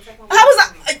 I was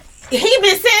like, he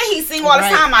been saying he's single all the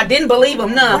time. I didn't believe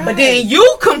him none, but then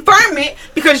you confirm it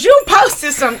because you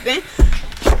posted something.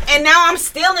 And now I'm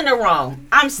still in the wrong.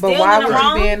 I'm still in the wrong. But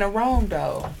why would you be in the wrong,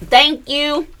 though? Thank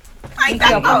you. I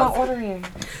got my order in.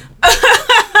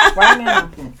 Right now.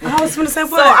 I was going to say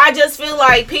what? So I just feel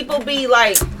like people be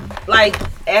like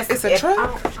it's a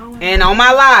truck. And on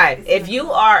my live, if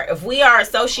we are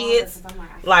associates,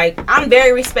 like I'm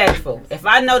very respectful. If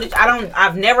I know that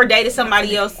I've never dated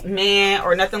somebody else, man,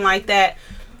 or nothing like that.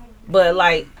 But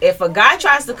like, if a guy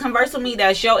tries to converse with me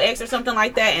that's your ex or something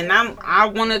like that, and I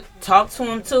want to talk to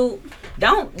him too,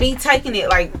 don't be taking it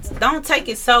don't take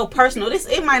it so personal.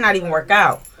 It might not even work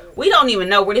out. We don't even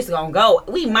know where this is gonna go.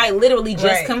 We might literally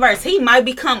just converse. He might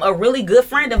become a really good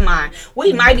friend of mine.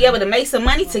 We might be able to make some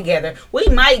money together. We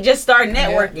might just start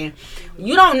networking.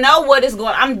 You don't know what is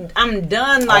going. I'm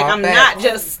done. Like I'm not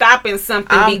just stopping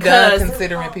something because done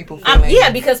considering people.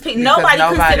 Feeling because nobody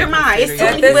consider mine. It's too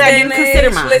many people that didn't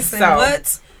consider mine.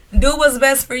 Listen, do what's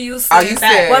best for you, sis. Oh, you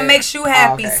said, what makes you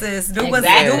happy, sis. Do what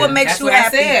makes you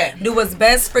happy. Do what's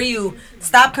best for you.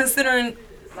 Stop considering.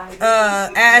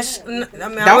 Ash. Don't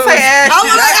say Ash.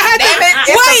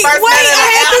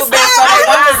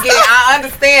 I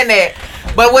understand that.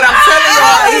 But what I'm telling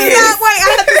y'all is, I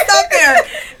have to stop there.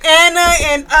 Anna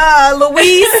and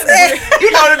Louise. you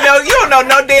don't know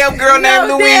no damn girl named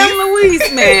Louise. Damn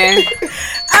Louise, man.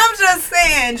 I'm just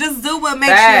saying, just do what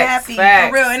makes you happy,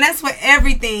 for real, and that's for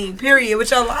everything. Period.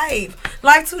 With your life,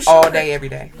 life too short. All day, every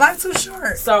day. Life too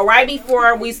short. So right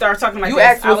before we start talking about you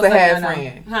asked what's a half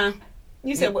friend, huh?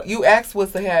 You said what? You asked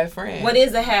what's a half friend. What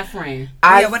is a half friend?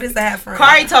 What is a half friend?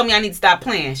 Kari told me I need to stop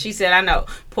playing. She said, I know.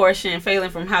 Portia and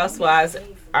Phelan from Housewives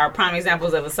are prime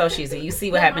examples of associates, and you see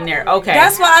what happened there. Okay.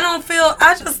 That's why I don't feel.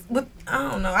 I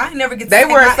don't know. I never get to take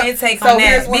my intake on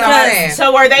that. Because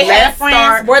so were they half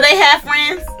friends? Were they half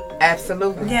friends?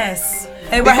 Absolutely. Yes.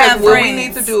 They were half friends. What we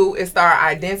need to do is start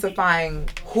identifying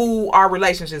who our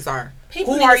relationships are.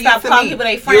 People need to stop calling people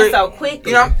they friends so quick.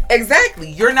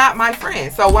 Exactly. You're not my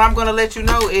friend. So what I'm going to let you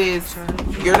know is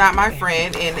you're not my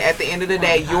friend. And at the end of the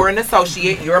day, you're an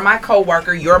associate. You're my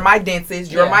coworker. You're my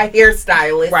dentist. You're my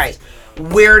hairstylist. Right.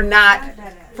 We're not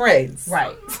friends.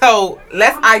 Right. So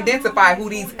let's identify who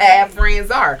these half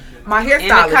friends are. My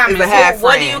hairstylist is a half friend.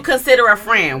 What do you consider a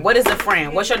friend? What is a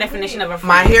friend? What's your definition of a friend?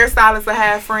 My hairstylist a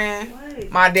half friend.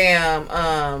 My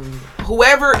damn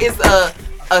whoever is a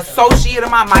associate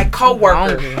of mine, my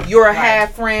coworker, you're a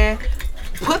half friend.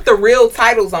 Put the real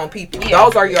titles on people.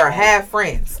 Those are your half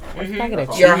friends.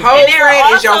 Mm-hmm. Your whole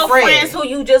friend is your friend. Friends who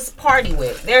you just party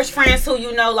with. There's friends who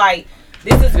you know like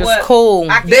this is what cool.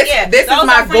 This is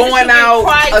my going out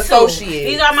associate.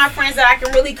 These are my friends that I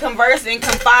can really converse and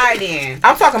confide in.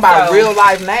 I'm talking about real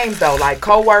life names though, like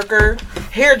coworker,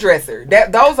 hairdresser.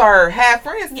 Those are half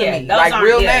friends to me, like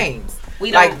real names.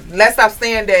 Let's stop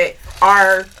saying that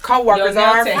our coworkers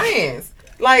are our friends.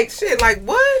 Like shit, like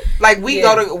what? Like we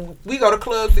go to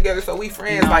clubs together, so we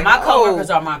friends. No, my coworkers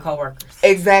are my coworkers.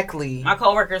 Exactly. My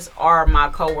coworkers are my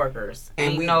coworkers,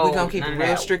 and we gonna keep it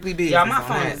real strictly business. Y'all, my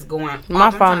phone is going.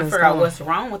 My phone is figure out what's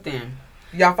wrong with them.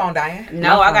 Y'all phone dying?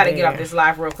 No, I gotta get off this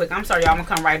live real quick. I'm sorry, y'all. I'm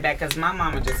gonna come right back because my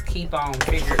mama just keep on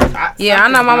figuring. I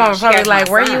know my mama probably like,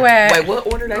 where you at? Wait, what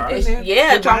order they put in?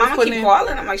 Yeah, my mama keep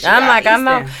calling. I'm like, I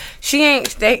know. She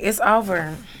ain't. It's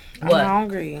over. What? I'm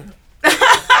hungry.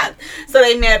 So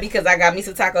they mad because I got me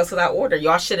some tacos because I ordered.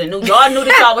 Y'all should have knew. Y'all knew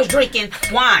that y'all was drinking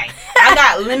wine. I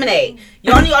got lemonade.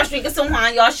 Y'all knew y'all was drinking some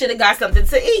wine. Y'all should have got something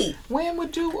to eat. When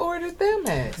would you order them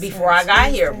at? Before I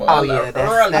got here. Oh, yeah.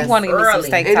 Early. I want to get some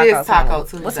steak tacos. It is Taco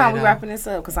Tuesday. What time we wrapping this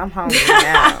up? Because I'm hungry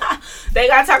now. They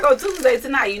got Taco Tuesday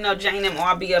tonight. You know, Jane and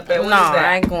all be up there. No,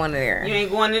 I ain't going there. You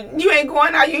ain't going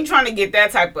out. You ain't trying to get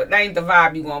that type of. That ain't the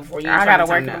vibe you going for. I gotta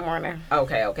work in the morning.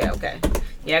 Okay.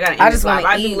 Yeah, I gotta end this live.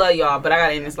 I do love y'all, but I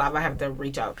gotta end this live. I have to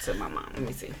reach out to my mom. Let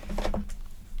me see.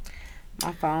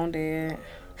 My phone did.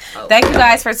 Oh, thank you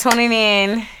guys for tuning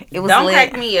in. It was Don't lit.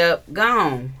 crack me up.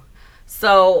 Gone.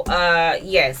 So,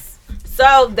 yes.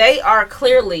 So they are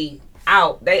clearly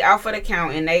out. They out for the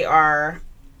count, and they are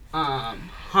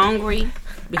hungry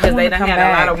because they done had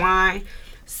a lot of wine.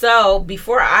 So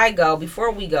before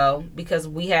we go, because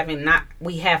we have not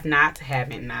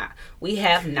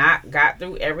got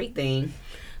through everything.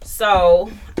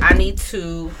 So I need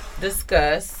to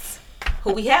discuss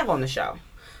who we have on the show.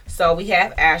 So we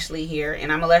have Ashley here,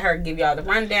 and I'm going to let her give y'all the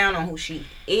rundown on who she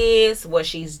is, what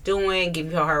she's doing,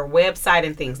 give you her website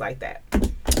and things like that.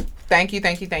 Thank you. So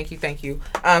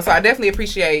I definitely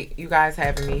appreciate you guys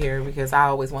having me here because I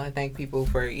always want to thank people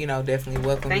for, definitely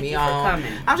welcoming me on. Thank you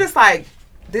for coming. I'm just like,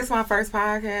 this is my first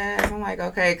podcast. I'm like,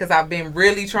 okay, because I've been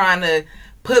really trying to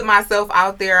put myself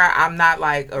out there. I'm not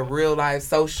like a real life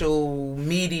social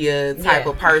media type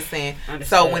of person. Understood.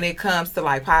 So when it comes to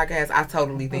like podcasts, I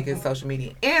totally think it's social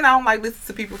media. And I don't like listen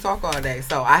to people talk all day.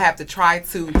 So I have to try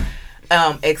to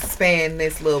expand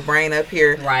this little brain up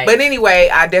here. Right. But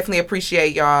anyway, I definitely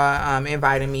appreciate y'all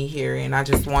inviting me here, and I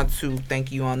just want to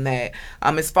thank you on that.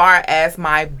 As far as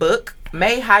my book,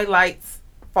 May highlights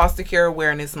Foster Care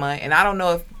Awareness Month, and I don't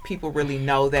know if people really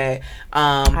know that,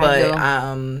 but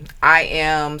I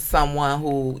am someone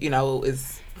who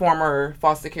is former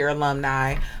foster care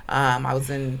alumni. I was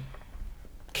in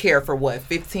care for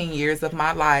 15 years of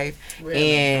my life.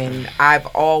 Really? And I've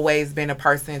always been a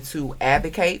person to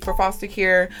advocate for foster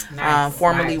care.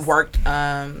 Formerly worked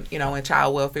in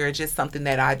child welfare. It's just something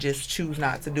that I just choose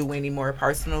not to do anymore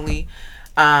personally.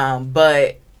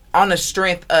 But on the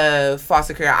strength of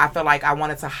foster care, I feel like I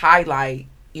wanted to highlight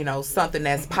something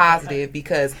that's positive,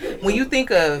 because when you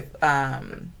think of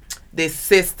this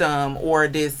system or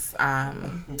this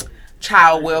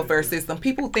child welfare system,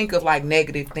 people think of like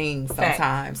negative things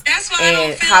sometimes,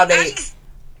 and how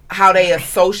they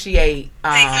associate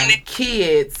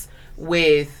kids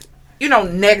with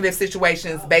negative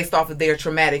situations based off of their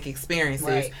traumatic experiences.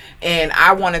 Right. And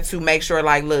I wanted to make sure,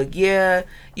 like, look, yeah,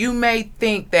 you may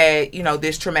think that,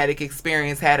 this traumatic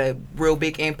experience had a real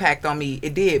big impact on me.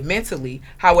 It did mentally.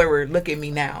 However, look at me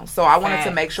now. So I wanted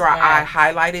to make sure I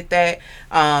highlighted that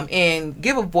and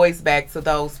give a voice back to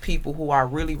those people who are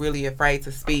really, really afraid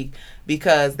to speak,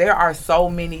 because there are so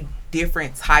many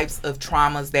different types of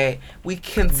traumas that we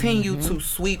continue to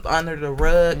sweep under the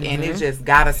rug, and it just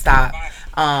gotta stop.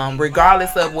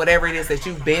 Regardless of whatever it is that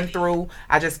you've been through,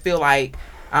 I just feel like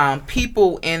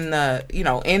people in the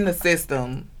in the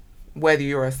system, whether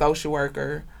you're a social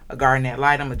worker, a guardian ad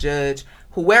litem, a judge,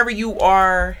 whoever you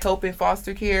are helping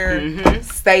foster care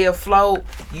stay afloat,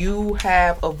 you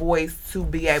have a voice to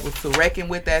be able to reckon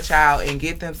with that child and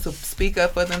get them to speak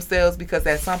up for themselves, because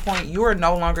at some point you're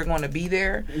no longer going to be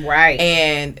there. Right.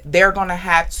 And they're going to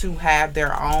have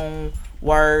their own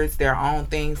words, their own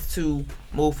things to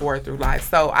move forward through life.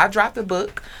 So I dropped a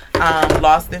book.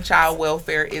 Lost in Child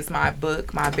Welfare is my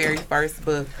book, my very first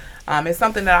book. It's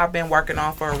something that I've been working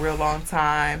on for a real long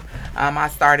time. I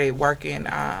started working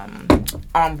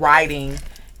on writing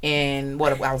I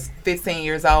was 15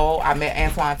 years old. I met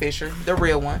Antoine Fisher, the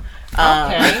real one.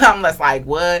 I'm just like,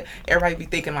 what? Everybody be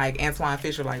thinking like Antoine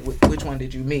Fisher, like which one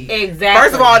did you meet? Exactly.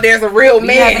 First of all, there's a real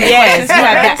man. Yes, you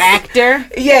have the actor.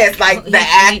 Yes, like the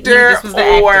actor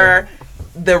or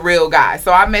the real guy.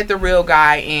 So I met the real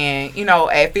guy, and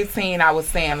at 15 I was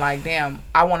saying like, damn,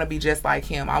 I want to be just like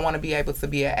him. I want to be able to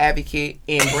be an advocate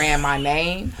and brand my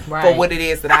name for what it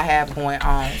is that I have going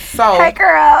on. So hey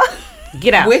girl,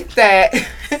 get out. With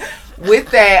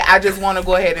that, I just want to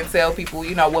go ahead and tell people,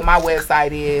 what my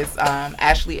website is,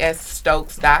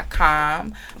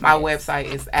 AshleySStokes.com. My website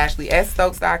is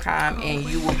AshleySStokes.com, and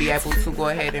you will be able to go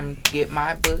ahead and get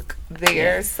my book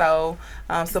there. Yes. So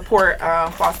support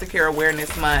Foster Care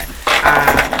Awareness Month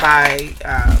by,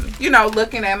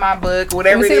 looking at my book,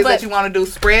 whatever it is that you want to do,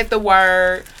 spread the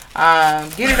word,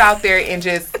 get it out there, and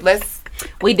just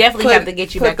we definitely have to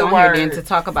get you back on here then to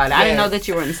talk about it. Yes. I didn't know that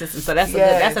you were in the system, so that's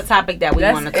that's a topic that we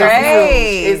want to talk about.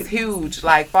 It's huge.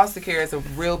 Like, foster care is a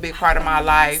real big part of my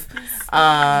life,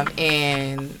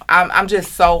 and I'm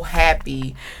just so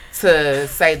happy to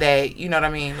say that,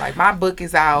 like, my book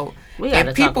is out.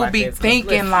 And people be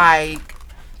thinking like,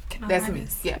 that's me.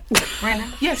 Yeah.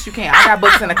 Yes, you can. I got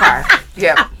books in the car.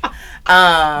 Yep.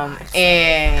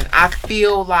 And I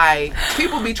feel like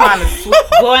people be trying to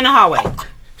go in the hallway.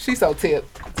 She's so tip.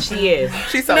 She is.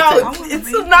 She's so tip. It's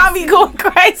Tsunami going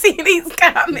crazy in these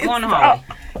comments. Go in the hallway.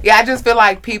 Yeah, I just feel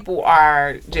like people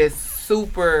are just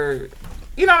super,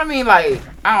 you know what I mean? Like,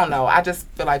 I don't know. I just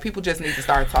feel like people just need to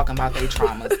start talking about their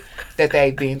traumas that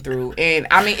they've been through. And,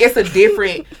 I mean, it's a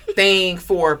different thing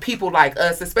for people like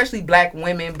us, especially black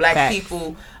women, black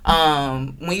people.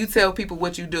 When you tell people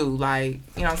what you do, like,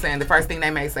 you know what I'm saying? The first thing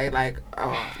they may say, like,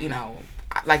 oh, you know,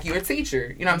 like you're a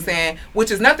teacher. You know what I'm saying?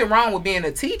 Which is nothing wrong with being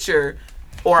a teacher,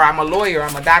 or I'm a lawyer,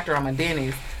 I'm a doctor, I'm a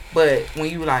dentist. But when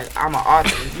you like, I'm an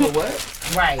author, you know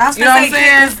what? Right. You know what I'm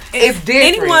saying? It's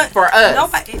different for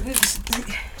us.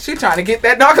 She trying to get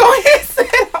that doggone headset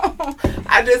on.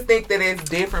 I just think that it's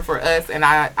different for us, and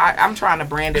I'm trying to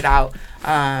brand it out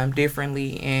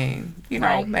differently, and you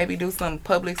know, maybe do some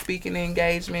public speaking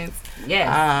engagements.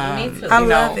 Yeah, me too. I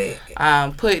love it.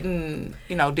 Putting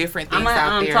different things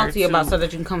out there. Talk to you about so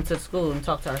that you can come to school and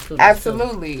talk to our students.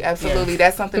 Absolutely. Yeah.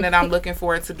 That's something that I'm looking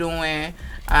forward to doing.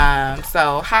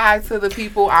 So hi to the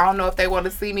people. I don't know if they want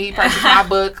to see me purchase my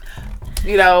book.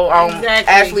 You know, on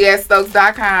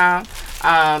AshleySstokes.com.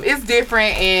 It's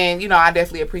different, and you know, I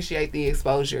definitely appreciate the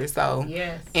exposure. So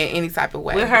in any type of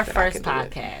way, we're her first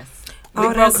podcast. We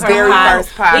broke her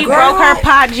pod. We broke her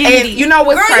pod. And you know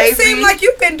what's crazy? You seem like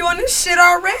you've been doing this shit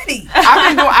already.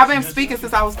 I've been speaking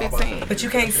since I was 15. But you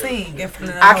can't sing.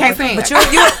 I can't sing. But you're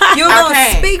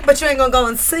gonna speak, but you ain't gonna go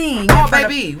and sing. Oh,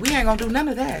 baby, we ain't gonna do none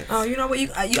of that. Oh, you know what?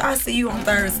 I see you on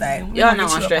Thursday. Y'all know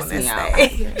I'm stressing me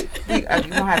out. You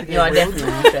gonna have to get y'all definitely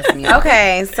gonna stress me out.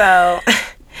 Okay, so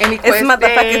any questions? It's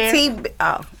motherfucking T.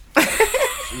 Oh.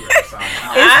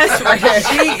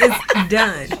 She is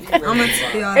done. I'm gonna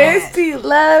tell y'all that. It's T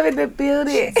Love in the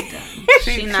building.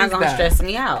 She's not gonna stress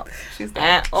me out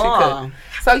at all.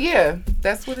 So yeah,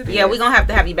 that's what it is. Yeah, we're gonna have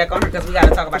to have you back on her because we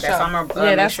gotta talk about that. So I'm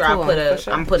gonna make sure cool.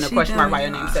 I'm putting a question mark by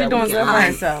your name. She doing good for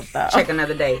herself though. Check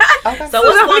another day. Okay. So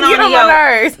what's going on in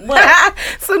your what?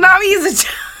 Tsunami is a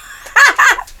joke.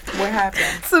 What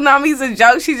happened? Tsunami's a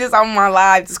joke. She's just on my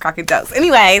live just cracking jokes.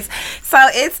 Anyways, so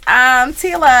it's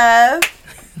T Love.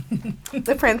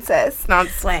 The princess. No, I'm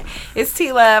just playing. It's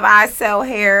T Love. I sell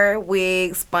hair,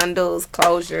 wigs, bundles,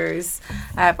 closures.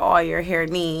 I have all your hair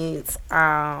needs.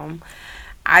 I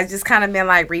just kind of been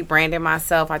like rebranding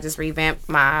myself. I just revamped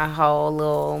my whole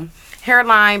little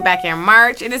hairline back in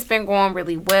March, and it's been going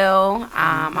really well.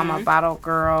 I'm a bottle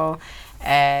girl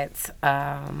at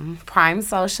Prime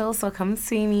Social, so come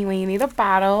see me when you need a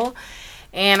bottle.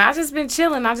 And I just been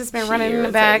chilling. I just been running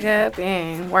the bag up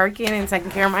and working and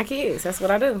taking care of my kids. That's what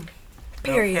I do.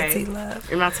 Period. T-Love.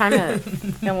 It's my turn up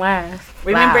and laugh.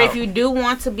 Remember, if you do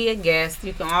want to be a guest,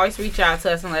 you can always reach out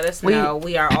to us and let us know.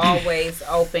 We are always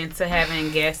open to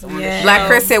having guests on the show. Like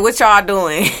Chris said, what y'all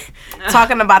doing?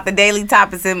 Talking about the daily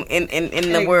topics in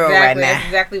the world right now. That's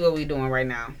exactly what we're doing right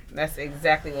now. That's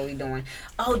exactly what we're doing.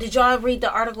 Oh, did y'all read the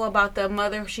article about the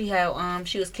mother? She had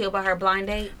she was killed by her blind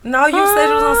date. No, you said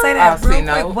you was gonna say that real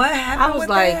quick. What happened? I was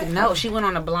like, no, she went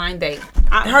on a blind date.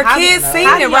 Her kids seen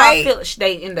it, right?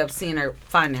 They end up seeing her,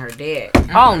 finding her dead.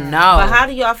 Oh no! But how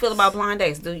do y'all feel about blind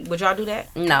dates? Would y'all do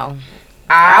that? No.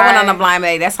 I went on a blind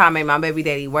date. That's how I made my baby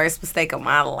daddy worst mistake of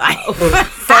my life.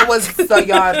 So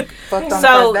y'all fucked on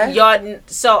the first day?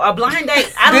 So a blind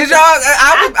date. Did y'all?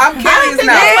 I'm curious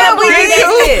now. Yeah, we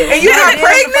did. And you got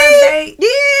pregnant?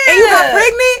 Yeah. And you got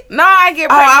pregnant? No, I get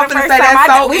pregnant. I'm gonna say that's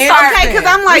so interesting. Okay, because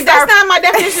I'm like, that's not my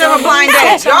definition of a blind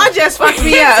date. Y'all just fucked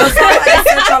me up.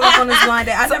 Y'all on this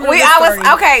blind date.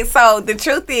 Okay, so the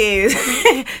truth is,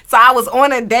 so I was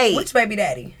on a date. Which baby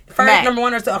daddy? First, number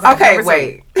one or two? Okay,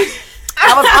 wait.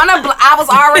 I was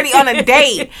already on a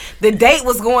date. The date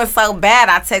was going so bad.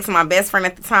 I texted my best friend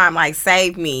at the time, like,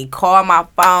 save me, call my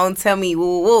phone, tell me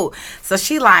woo woo. So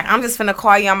she like, I'm just finna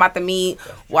call you. I'm about to meet.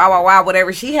 Wow,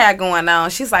 whatever she had going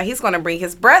on. She's like, he's gonna bring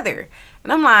his brother,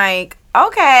 and I'm like,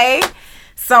 okay.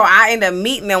 So I ended up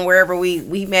meeting them wherever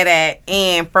we met at,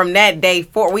 and from that day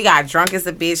forward, we got drunk as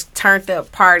a bitch, turned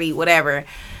up, party, whatever.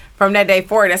 From that day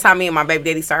forward, that's how me and my baby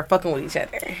daddy started fucking with each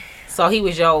other. So he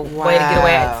was your way to get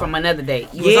away from another date.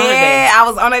 You was on a date. I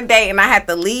was on a date and I had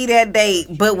to leave that date.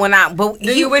 But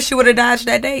do you wish you would have dodged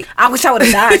that date? I wish I would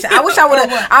have dodged. I wish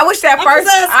the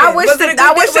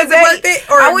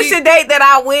date that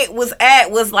I went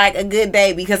was like a good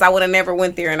day, because I would have never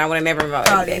went there and I would have never met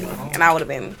daddy. And I would have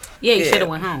been you should have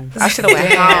went home. I should have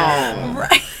went home.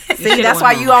 Right. See, that's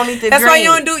why you don't need to. That's drink.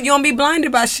 why you don't be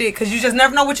blinded by shit because you just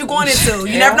never know what you're going into.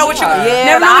 You never know what you're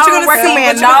never know what you're gonna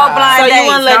recommend. see. No blind So dates. you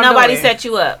wouldn't let nobody set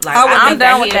you up? Like I'm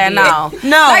done with that. No.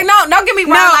 Like no, don't get me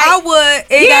wrong. No, I would.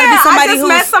 It gotta be somebody who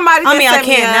met somebody. I mean, I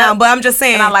can't now, but I'm just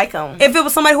saying. And I like them. If it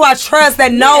was somebody who I trust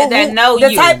that know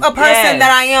the type of person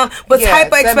that I am, but type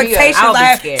of expectations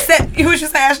I have. Who should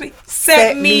say, Ashley?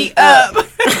 Set me up.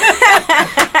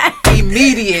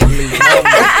 Immediately.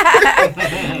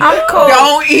 I'm cool.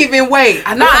 Don't even wait.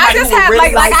 I just had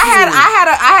really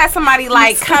I had somebody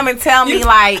like come and tell me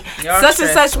like such and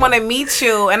such want to meet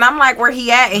you, and I'm like, where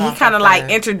he at? And he kind of like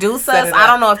introduced us. I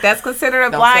don't know if that's considered a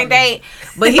blind date,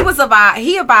 but he was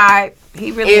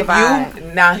He really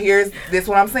abide. Now here's this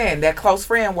what I'm saying. That close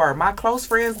friend word. My close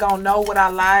friends gonna know what I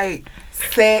like.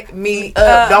 Set me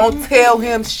up. Don't tell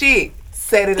him shit.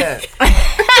 Set it up.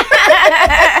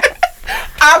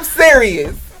 I'm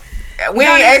serious. We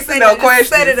ain't asking no questions.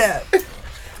 Set it up.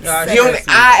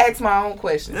 I ask my own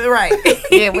questions. Right.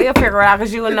 Yeah, we'll figure it out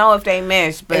because you will know if they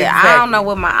mesh. But exactly. I don't know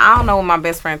what my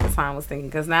best friend at the time was thinking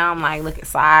because now I'm like, look at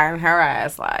Sire and her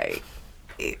ass like,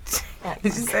 bitch.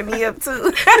 Did you set me up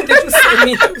too? Did you set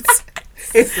me up too?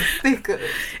 It's a sticker.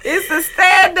 It's a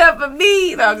stand up for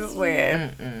me. No, I'm just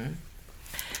wearing.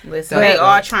 Listen, they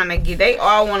all trying to get. They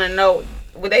all want to know.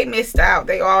 Well, they missed out.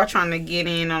 They all trying to get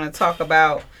in on and talk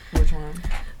about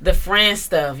the friend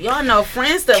stuff. Y'all know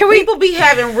friend stuff. People be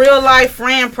having real life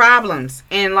friend problems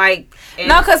and like.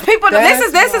 No, because people. This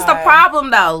is the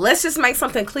problem though. Let's just make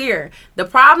something clear. The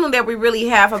problem that we really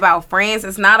have about friends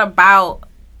is not about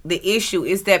the issue.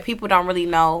 Is that people don't really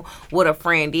know what a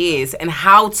friend is and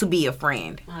how to be a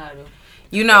friend.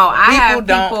 You know, I have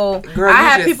people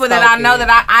that I know that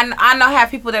I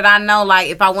have people that I know, like,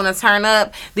 if I want to turn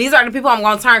up, these are the people I'm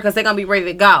going to turn because they're going to be ready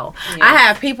to go. Yeah. I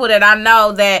have people that I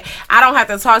know that I don't have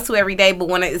to talk to every day, but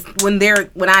when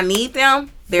I need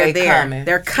them, they're there. Coming.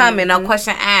 They're coming, no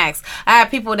question asked. I have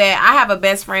people that, I have a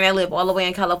best friend that live all the way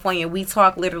in California. We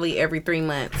talk literally every 3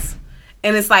 months.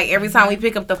 And it's like every time we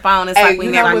pick up the phone, it's like we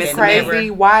never miss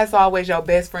crazy? Why is always your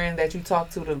best friend that you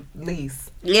talk to the least?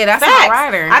 Yeah, that's my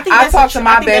rider. I talk to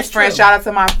my best friend. Shout out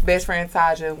to my best friend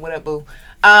Taja. What up, boo?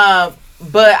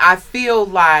 But I feel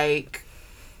like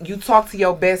you talk to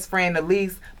your best friend the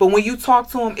least. But when you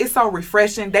talk to them, it's so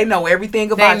refreshing. They know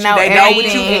everything about you. They know what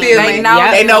you feeling.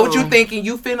 They know what you thinking.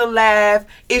 You finna laugh.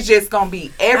 It's just gonna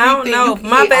be everything. I don't know.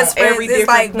 My best friend is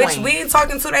like, bitch, we ain't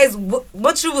talking 2 days.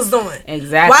 What you was doing?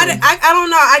 Exactly. I don't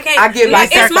know. I can't. I get like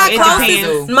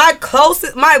it's my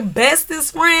closest, my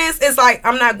bestest friends. It's like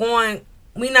I'm not going.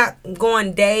 We not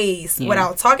going days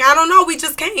without talking. I don't know. We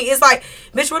just can't. It's like,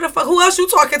 bitch, what the fuck? Who else you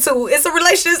talking to? It's a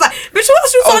relationship. It's like, bitch, who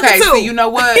else you talking to? Okay, so you know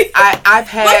what? I've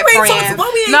had friends.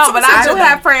 But I do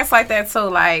have friends like that too.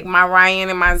 Like my Ryan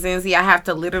and my Zinzi, I have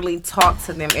to literally talk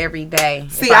to them every day.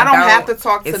 See, I don't have to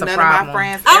talk to none of my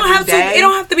friends. I don't have to. It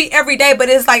don't have to be every day, but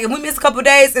it's like if we miss a couple of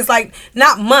days, it's like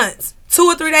not months, 2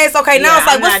 or 3 days. Okay, now it's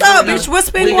like, what's up, bitch? What's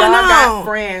been going on? We all got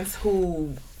friends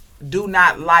who do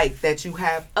not like that you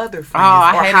have other friends.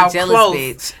 I hate a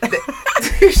jealous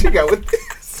bitch. You should go with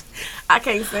this. I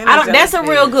can't say that's a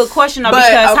real good question though,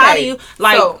 because how do you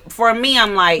for me,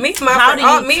 I'm like, me and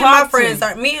my friends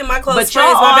are me and my close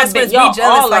friends, my best friends be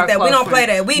jealous like that. We don't play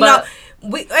that. We know.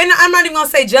 And I'm not even gonna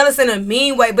say jealous in a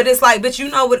mean way, but it's like, bitch, you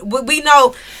know what we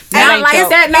know. Not like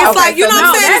that. It's like, you know what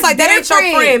I'm saying? It's like that ain't your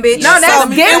friend, bitch. No, that's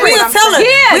different. And we'll tell her.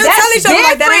 We'll tell each other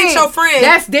like that ain't your friend.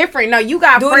 That's different. No, you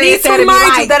got friends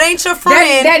that ain't your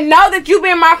friend. That know that you've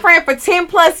been my friend for 10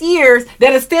 plus years.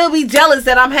 That'll still be jealous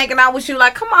that I'm hanging out with you.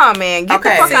 Like, come on, man, get the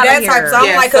fuck out of here. So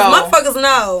I'm like, cause motherfuckers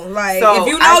know. Like, if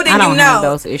you know, then you know.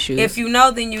 Those issues. If you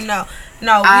know, then you know.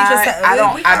 No, I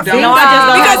don't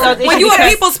because when you're a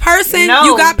people's person,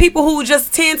 you got people who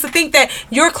just tend to think that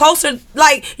you're closer.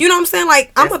 Like, you know what I'm saying?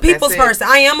 Like, I'm a people's person.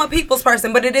 I am a people's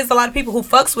person, but it is a lot of people who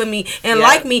fucks with me and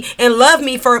like me and love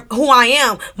me for who I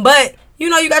am. But you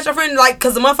know, you got your friend, like,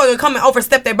 because the motherfucker come and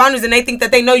overstep their boundaries and they think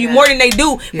that they know you more than they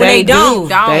do when they don't.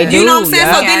 You know what I'm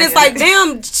saying? So then it's like,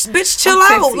 damn, bitch, chill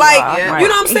out. Like, you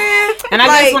know what I'm saying? And I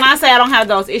guess when I say I don't have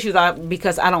those issues,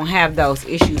 because I don't have those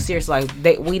issues. Seriously,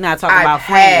 like, we not talking about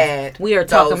friends. We are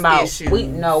talking about,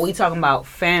 we talking about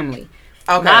family.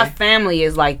 Okay. My family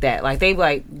is like that. Like, they be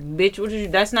like,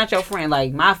 bitch, that's not your friend.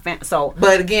 Like, my family. So,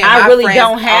 but again, I really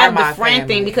don't have the friend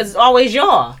thing because it's always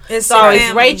y'all. It's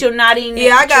Rachel, not even.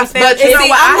 Yeah, I got family. But you know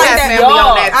what? I have family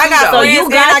on that too. I got friends. So you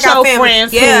got your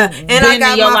friends. Yeah, and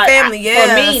I got my family. Yeah.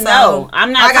 For me, no.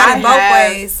 I'm not. I got it both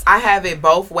ways. I have it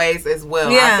both ways as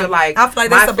well. Yeah. I feel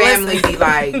like my family be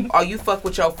like, oh, you fuck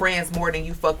with your friends more than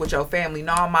you fuck with your family.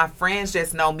 No, my friends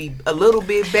just know me a little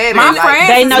bit better. My friends,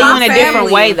 they know you in a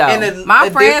different way, though. My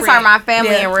friends are my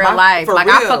family in real life. Like,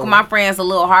 I fuck with my friends a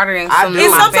little harder than some of my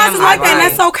And sometimes family. it's like that, and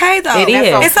that's okay though. It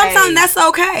is. And sometimes that's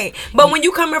okay. But when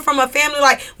you coming from a family,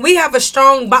 like, we have a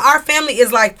strong, but our family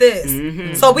is like this.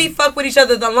 So we fuck with each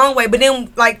other the long way. But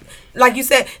then, like you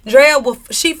said, Drea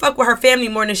she fuck with her family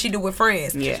more than she do with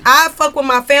friends. Yeah. I fuck with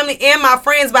my family and my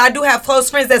friends, but I do have close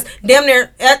friends that's damn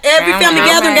near at every family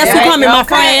gathering. Guess who coming? My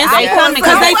friends. They coming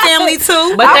because they family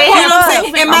too. But they have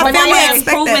and my family have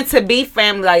proven to be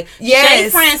family. Like, Shay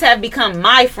friends have become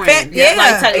my friends.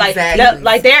 Like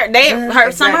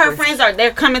some of her friends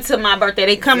they're coming to my birthday.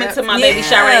 They coming to my baby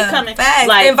shower. They coming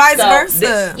like, and vice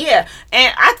versa.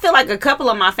 And I feel like a couple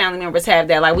of my family members have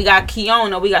that. Like, we got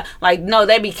Kiona. We got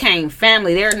they became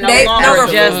family. They're no longer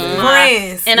just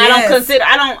friends. And I don't consider.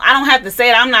 I don't have to say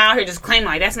it. I'm not out here just claiming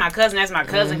like that's my cousin. That's my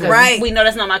cousin. Because we know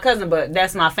that's not my cousin, but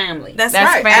that's my family. That's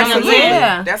right. Family. Absolutely.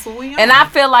 Yeah. That's what we are. And I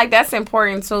feel like that's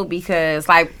important too, because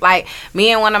like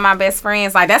me and one of my best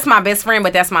friends, like, that's my best friend,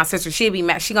 but that's my sister. She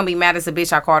gonna be mad as a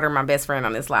bitch I called her my best friend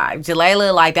on this live.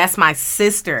 Jalayla, like, that's my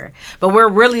sister, but we're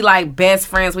really like best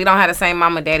friends. We don't have the same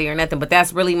mama, daddy, or nothing, but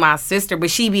that's really my sister. But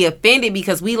she be offended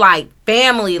because we like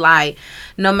family, like,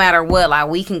 no matter what, like,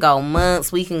 we can go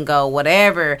months, we can go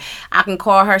whatever. I can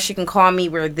call her, she can call me,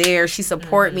 we're there. She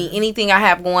support me, anything I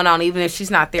have going on, even if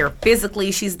she's not there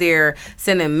physically, she's there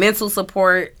sending mental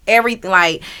support, everything.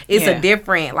 Like, it's a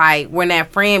different, like, when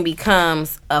that friend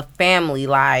becomes a family,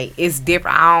 like, it's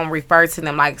different. I don't refer to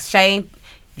them like Shay,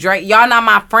 Drake, y'all not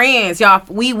my friends. Y'all,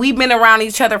 we've been around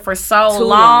each other for so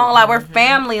long. Like, we're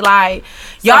family. Like,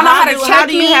 y'all know how to check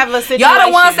me. Y'all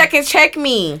the ones that can check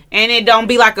me, and it don't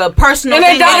be like a personal thing.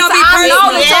 And it don't be personal. I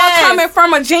know that y'all coming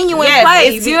from a genuine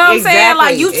place. You know what I'm saying?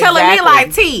 Like, you telling me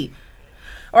like T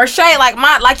or Shay,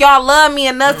 like y'all love me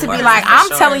enough to be like, I'm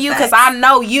telling you because I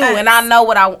know you and I know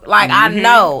what I like. I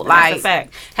know, like, that's a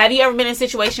fact. Have you ever been in a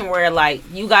situation where like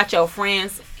you got your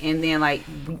friends? And then, like,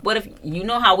 what if, you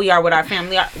know how we are with our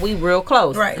family? We real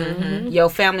close. Right. Your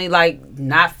family, like,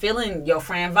 not feeling your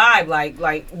friend vibe.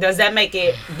 Like, does that make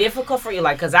it difficult for you?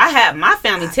 Like, because I have my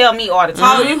family tell me all the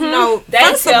time. You know, they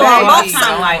tell me all the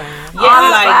time. Like,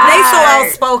 they so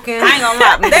outspoken. I ain't gonna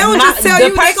lie. They don't just tell you.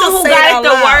 The person who got it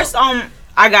the worst on...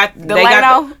 No.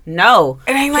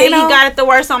 It ain't Piggy got it the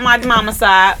worst on my mama's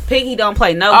side. Piggy don't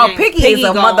play no game. Piggy is a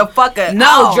motherfucker.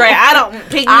 No, Dre,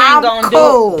 Piggy ain't gonna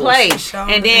play.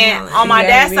 And then on my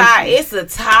dad's side, it's a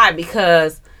tie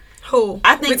because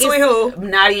I think between it's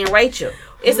Nadi and Rachel.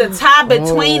 It's a tie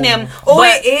between them.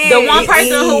 But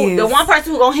the one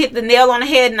person who gonna hit the nail on the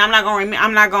head, and I'm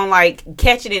not gonna like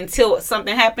catch it until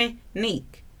something happen.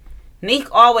 Neek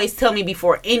always tell me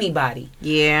before anybody.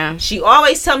 Yeah. She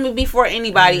always tell me before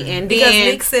anybody, and then because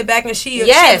Neek sit back and she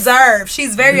observes.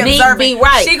 She's very observant. Neek be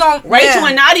right. She gon' Rachel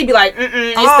and Nadi be like,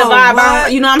 it's the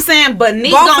vibe. You know what I'm saying? But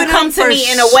Neek gonna come to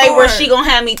me in a way where she gonna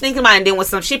have me thinking about it. And then when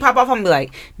some shit pop off, I'm gonna be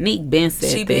like, Neek been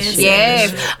said this shit.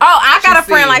 Yes. Oh, I got a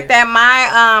friend like that.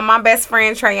 My best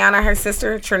friend Trayana, her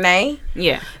sister Trinae.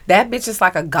 Yeah. That bitch is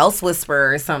like a ghost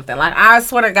whisperer or something. Like, I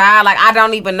swear to God, like, I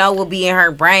don't even know what be in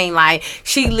her brain. Like,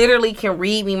 she literally can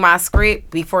read me my script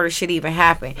before the shit even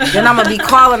happened. Then I'm gonna be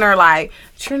calling her like,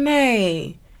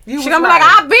 Trinae. She gonna be like,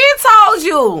 I've been told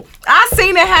you. I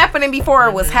seen it happening before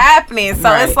it was happening.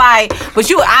 So it's like,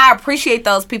 but I appreciate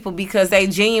those people because they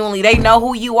genuinely, they know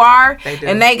who you are.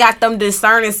 And they got them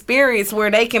discerning spirits where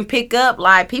they can pick up,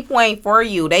 like, people ain't for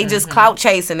you. They just clout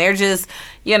chasing. They're just,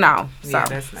 you know.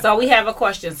 So we have a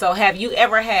question. So have you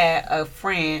ever had a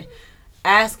friend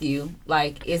ask you,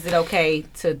 like, is it okay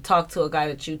to talk to a guy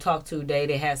that you talk to,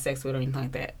 dated, had sex with, or anything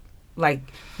like that? Like,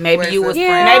 maybe you was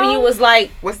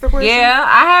like, what's the question? Yeah,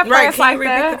 I have friends like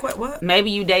that. What?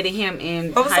 Maybe you dated him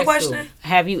in what was high the question? School.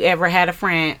 Have you ever had a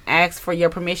friend ask for your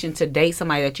permission to date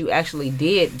somebody that you actually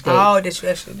did date? Oh, that you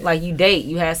actually did. Like,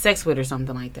 you had sex with or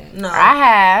something like that? No. I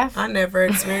have. I never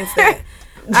experienced that.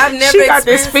 I've never she got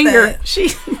this finger. That. She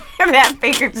that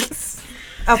finger just...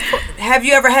 Have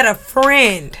you ever had a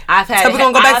friend? I've had. So we're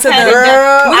gonna go back to the. We're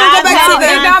gonna go back to the.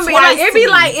 It be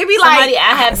like. Somebody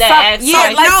I have that.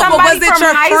 Yeah, like no, but was it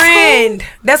your friend?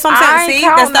 That's what I'm saying. See,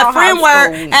 that's that friend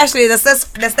word. Actually, that's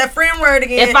that friend word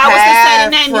again. If I was to say the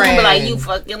name, you would be like, you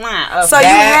fucking lying. So you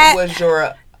had. Was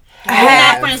your. We're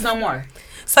not friends no more.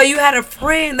 So you had a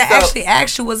friend that actually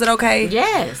asked you, was it okay?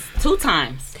 Yes, 2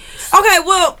 times. Okay,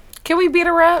 well. Can we beat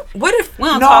her up? What if we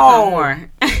don't talk no more?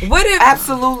 What if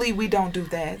absolutely we don't do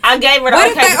that? I gave her the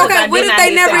what if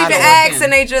they never even asked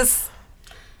and they just?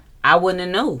 I wouldn't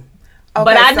have knew. Okay,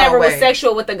 but I never was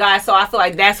sexual with the guy, so I feel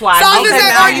like that's why. So I was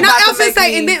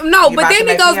say, and then but then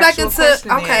it goes back into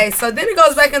so then it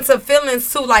goes back into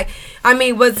feelings too. Like, I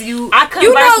mean, was you? I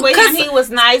conversed with him. He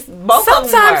was nice. Both sometimes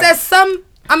of them were. at some.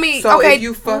 I mean, so okay. if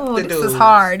you fuck the dude, this is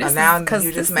hard. This now is,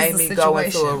 you just made me go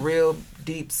into a real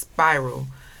deep spiral.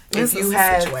 If you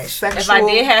had sexual, if I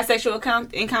did have sexual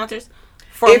encounters,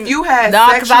 if you had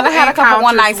because I done had a couple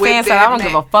one night stands that I don't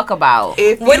give a fuck about.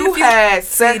 If you had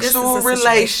sexual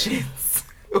relations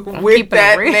with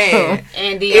that man,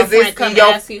 and then your friend come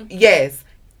ask you, yes,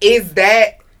 is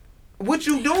that what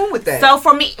you doing with that? So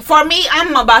for me,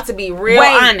 I'm about to be real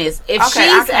honest. If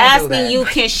she's asking you,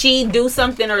 can she do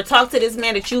something or talk to this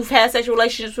man that you've had sexual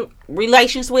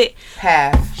relations with?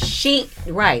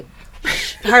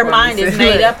 Her mind is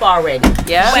made up already.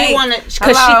 Yeah, she wanna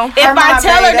because if I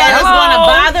tell her that it's gonna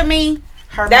bother me,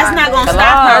 that's not gonna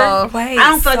stop her. I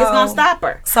don't feel like it's gonna stop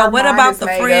her. So what about the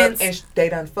friends? And they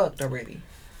done fucked already.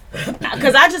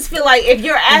 Because I just feel like if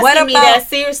you're asking me that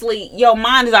seriously, your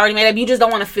mind is already made up. You just don't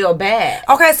want to feel bad.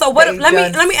 Okay, so what? Let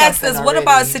me ask this. What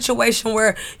about a situation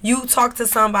where you talk to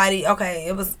somebody? Okay,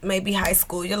 it was maybe high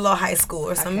school, your little high school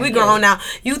or something. We grown now.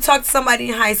 You talk to somebody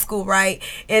in high school, right?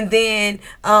 And then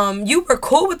you were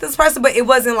cool with this person, but it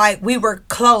wasn't like we were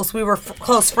close. We were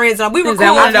close friends. We were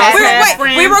cool.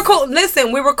 We were cool.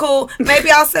 Listen, we were cool.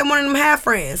 Maybe I'll say one of them half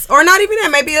friends, or not even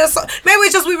that. Maybe it's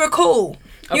just we were cool.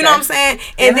 Okay. You know what I'm saying?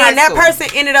 And then that person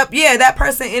ended up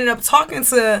talking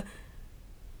to.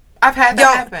 I've had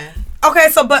that happen. Okay,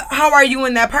 so but how are you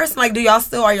and that person? Like, are y'all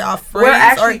friends? We're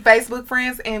actually Facebook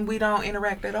friends, and we don't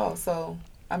interact at all. So,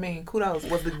 I mean, kudos.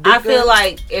 I feel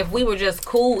like if we were just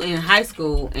cool in high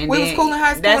school, and we was cool in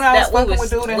high school, and I was fucking with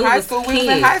dude in high school. We was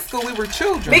in high school. We were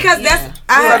children. Because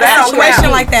I have a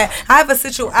situation like that. I have a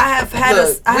situation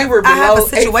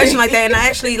like that, and I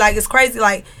actually it's crazy.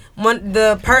 Like.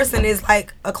 The person is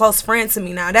like a close friend to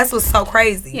me now. That's what's so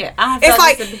crazy. Yeah, it's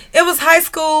like it was high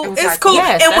school. It's cool.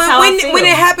 Yes, and when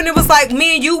it happened, it was like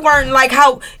me and you weren't like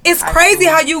how. It's crazy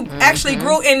how you actually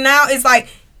grew, and now it's like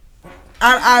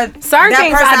I certain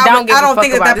things I don't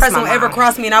think that person will ever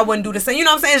cross me, and I wouldn't do the same. You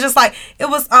know what I'm saying? It's just like it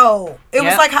was. Was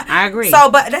like I agree. So,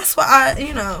 but that's what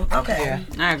okay. Yeah,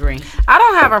 I agree. I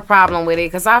don't have a problem with it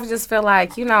because I just feel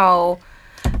like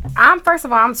I'm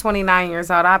 29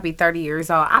 years old. I'll be 30 years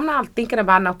old. I'm not thinking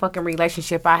about no fucking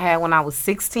relationship I had when I was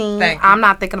 16. I'm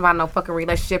not thinking about no fucking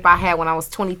relationship I had when I was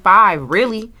 25.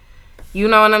 Really, you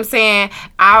know what I'm saying?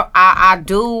 I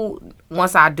do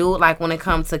once I do like when it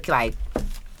comes to like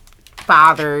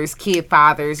kid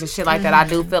fathers and shit like that. I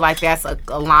do feel like that's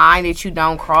a line that you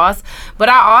don't cross. But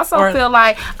I also feel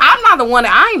like I'm not the one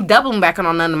I ain't doubling back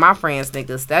on none of my friends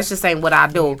niggas. That's just ain't what I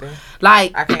do.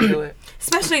 Like I can't do it.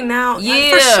 Especially now,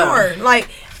 for sure. Like,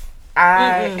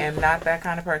 I am not that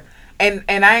kind of person,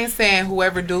 and I ain't saying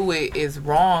whoever do it is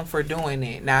wrong for doing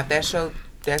it. Now that's your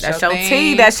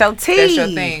thing. That's your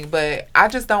thing. But I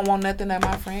just don't want nothing that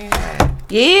my friend had.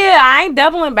 Yeah, I ain't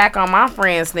doubling back on my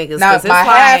friends, niggas. Now it's my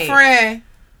half friend.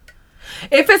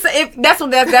 If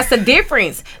that's the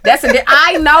difference.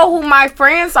 I know who my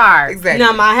friends are. Exactly.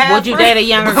 Now my half. Would you date a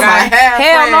younger guy?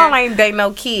 Hell no, I ain't date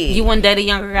no kid. You wouldn't date a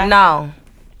younger guy? No.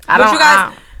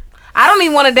 I don't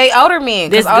even want to date older men.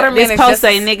 This post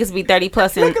say niggas be 30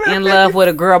 plus in love with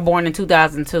a girl born in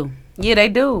 2002. Yeah, they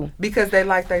do. Because they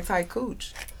like their tight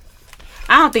cooch.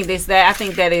 I don't think this that. I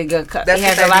think that it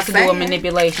has a lot to do with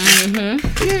manipulation.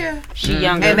 Mm-hmm. Yeah. She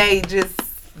younger. And they just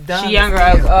dumb. She younger.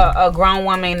 A grown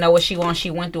woman know what she wants. She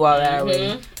went through all that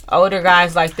already. Older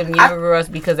guys like them younger girls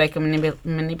because they can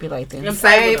manipulate them.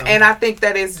 Same, and I think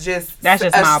that is that's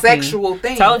just a sexual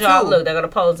thing. Told y'all, look, they're gonna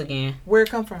pose again. Where it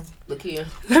come from? Look here.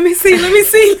 Let me see.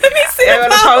 They're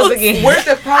gonna pose again. Where'd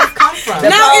the pose come from? Now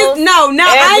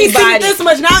I ain't seen this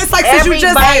much. Now it's like since you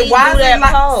just why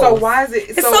is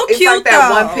it? It's so cute. Like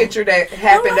that one picture that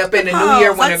happened up in the New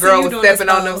Year when the girl was stepping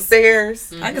on those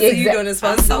stairs. I can see you doing this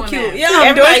pose. It's so cute. Yeah,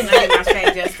 I'm doing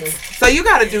it. So you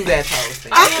got to do that pose.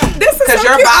 This is because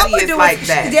your body is like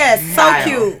that. Yes, so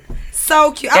cute.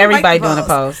 So cute. Everybody doing a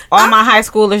pose. All my high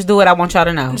schoolers do it. I want y'all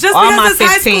to know. All my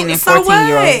 15 and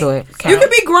 14-year-olds do it. You can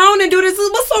be grown and do this.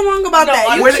 What's so wrong about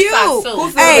that? You cute.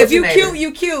 Hey, if you cute,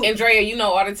 you cute. Andrea, you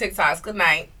know all the TikToks. Good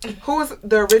night. Who is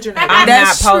the originator? I'm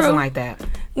not posing like that.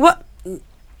 What?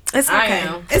 It's okay.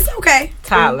 It's okay.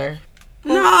 Tyler.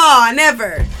 No,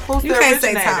 never. Who's you can't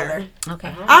say Tyler.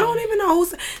 Okay. I don't even know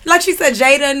who's. Like she said,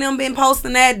 Jada and them been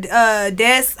posting that.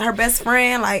 Des, her best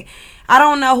friend. Like, I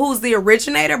don't know who's the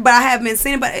originator, but I haven't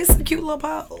seen it. But it's a cute little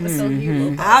pose. It's so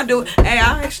cute. I'll do it. Hey,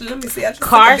 I'll actually let me see. I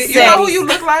just you know who you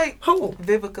look like? Who?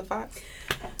 Vivica Fox.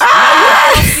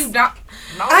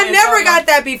 I never got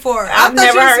that before. I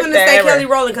thought you was going to say Kelly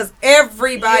Rowland because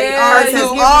everybody has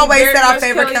always said our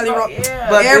favorite Kelly Rowland.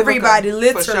 But everybody, Vivica,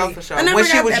 literally. For sure. I never when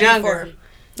she was younger.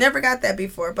 Never got that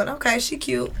before, but okay, she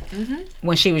cute.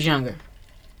 When she was younger.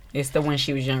 It's the when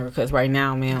she was younger, because right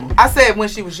now, man. I said when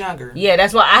she was younger. Yeah,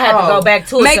 that's why I had to go back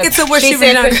to it. Make it to where she was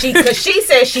younger. Because she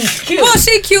said she's cute. Well,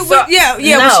 she cute, but yeah. No.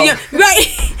 When she,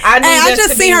 right. I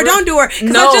just seen her. Don't do her.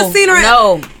 No, I just seen her.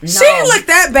 No. She didn't look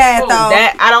that bad,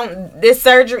 though. This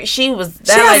surgery, she was.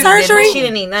 She had surgery? She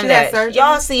didn't need none of that.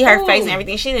 Y'all see her face and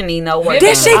everything. She didn't need no work.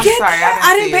 Did she get that?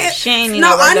 I didn't pay. She ain't need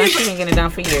no work done. She didn't get it done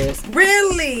for years.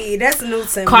 Really? That's new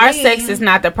to me. Car sex is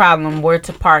not the problem. Where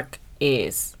to park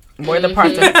is. Where the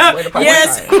park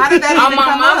yes. How did that even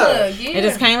come up? Yeah. It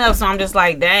just came up, so I'm just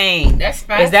like, dang. That's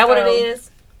facts. Is that what it is?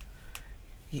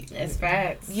 That's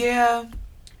facts. Yeah.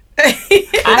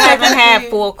 I haven't had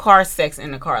full car sex in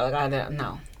the car. Like, I don't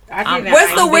know.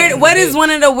 What's the weird? What is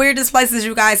one of the weirdest places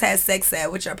you guys had sex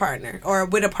at with your partner or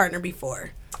with a partner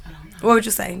before? I don't know. What would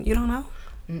you say? You don't know?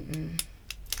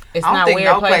 It's I don't not think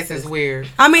weird no places. place is weird.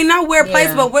 I mean, not weird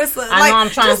place, but what's the, I know I'm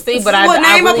trying to see, but I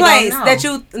name really a place don't know. that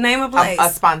you name a place. A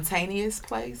spontaneous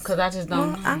place. Because I just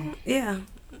don't know. Yeah.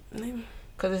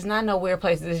 Because it's not no weird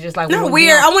places. It's just like not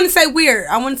weird. I wouldn't say weird.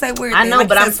 I wouldn't say weird. I know,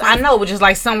 but I know, but just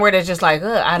like somewhere that's just like,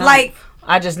 I don't like.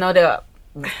 I just know that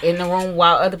in the room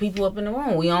while other people up in the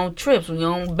room. We on trips. We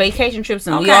on vacation trips,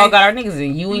 and we all got our niggas.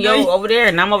 And you and yo over there,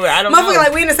 and I'm over there. I don't know. Motherfucker,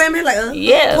 like we in the same bed, like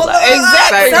yeah, well,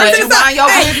 exactly.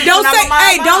 Don't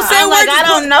say a word. I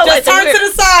don't know. Just turn to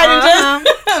the side and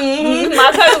just.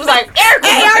 My cousin was like, Eric,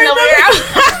 over here.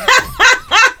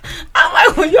 I'm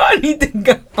like, well, y'all need to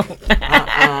go.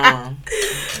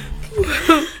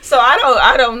 So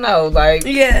I don't know. Like,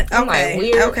 yeah, okay, like,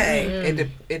 weird. Okay.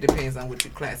 It depends on what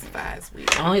you classify as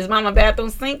weird. On his mama bathroom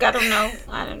sink, I don't know.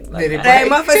 I don't know. Hey,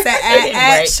 motherfucker said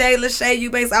at Shayla Shay, you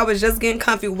base. I was just getting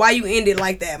comfy. Why you ended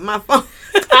like that? My phone.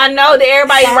 I know that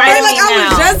everybody writing like me I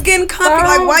was just getting comfy.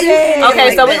 Like why you ended okay,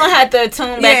 like so that? we're gonna have to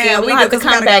tune back in. We're gonna have to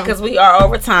come back because we are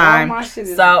over time.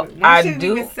 So I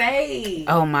do.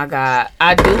 Oh my God,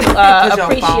 I do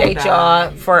appreciate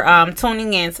y'all for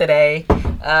tuning in today.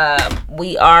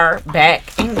 We are back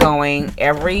and going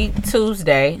every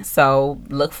Tuesday, so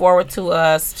look forward to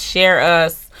us. Share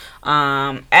us,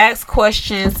 ask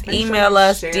questions, email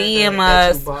us, DM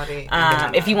us.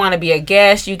 If you want to be a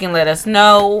guest, you can let us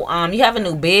know. You have a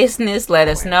new business, let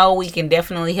us know. We can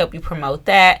definitely help you promote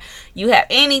that. You have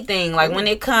anything like when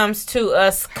it comes to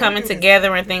us coming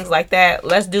together and things like that,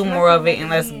 let's do more of it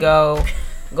and let's go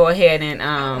ahead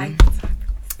and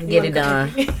get it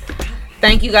done.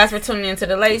 Thank you guys for tuning in to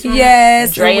the Ladies Room.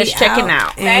 Yes. Dre is checking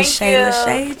out. And Shayla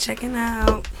Shay checking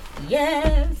out.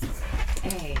 Yes.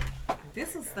 Hey,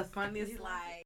 this is the funniest life.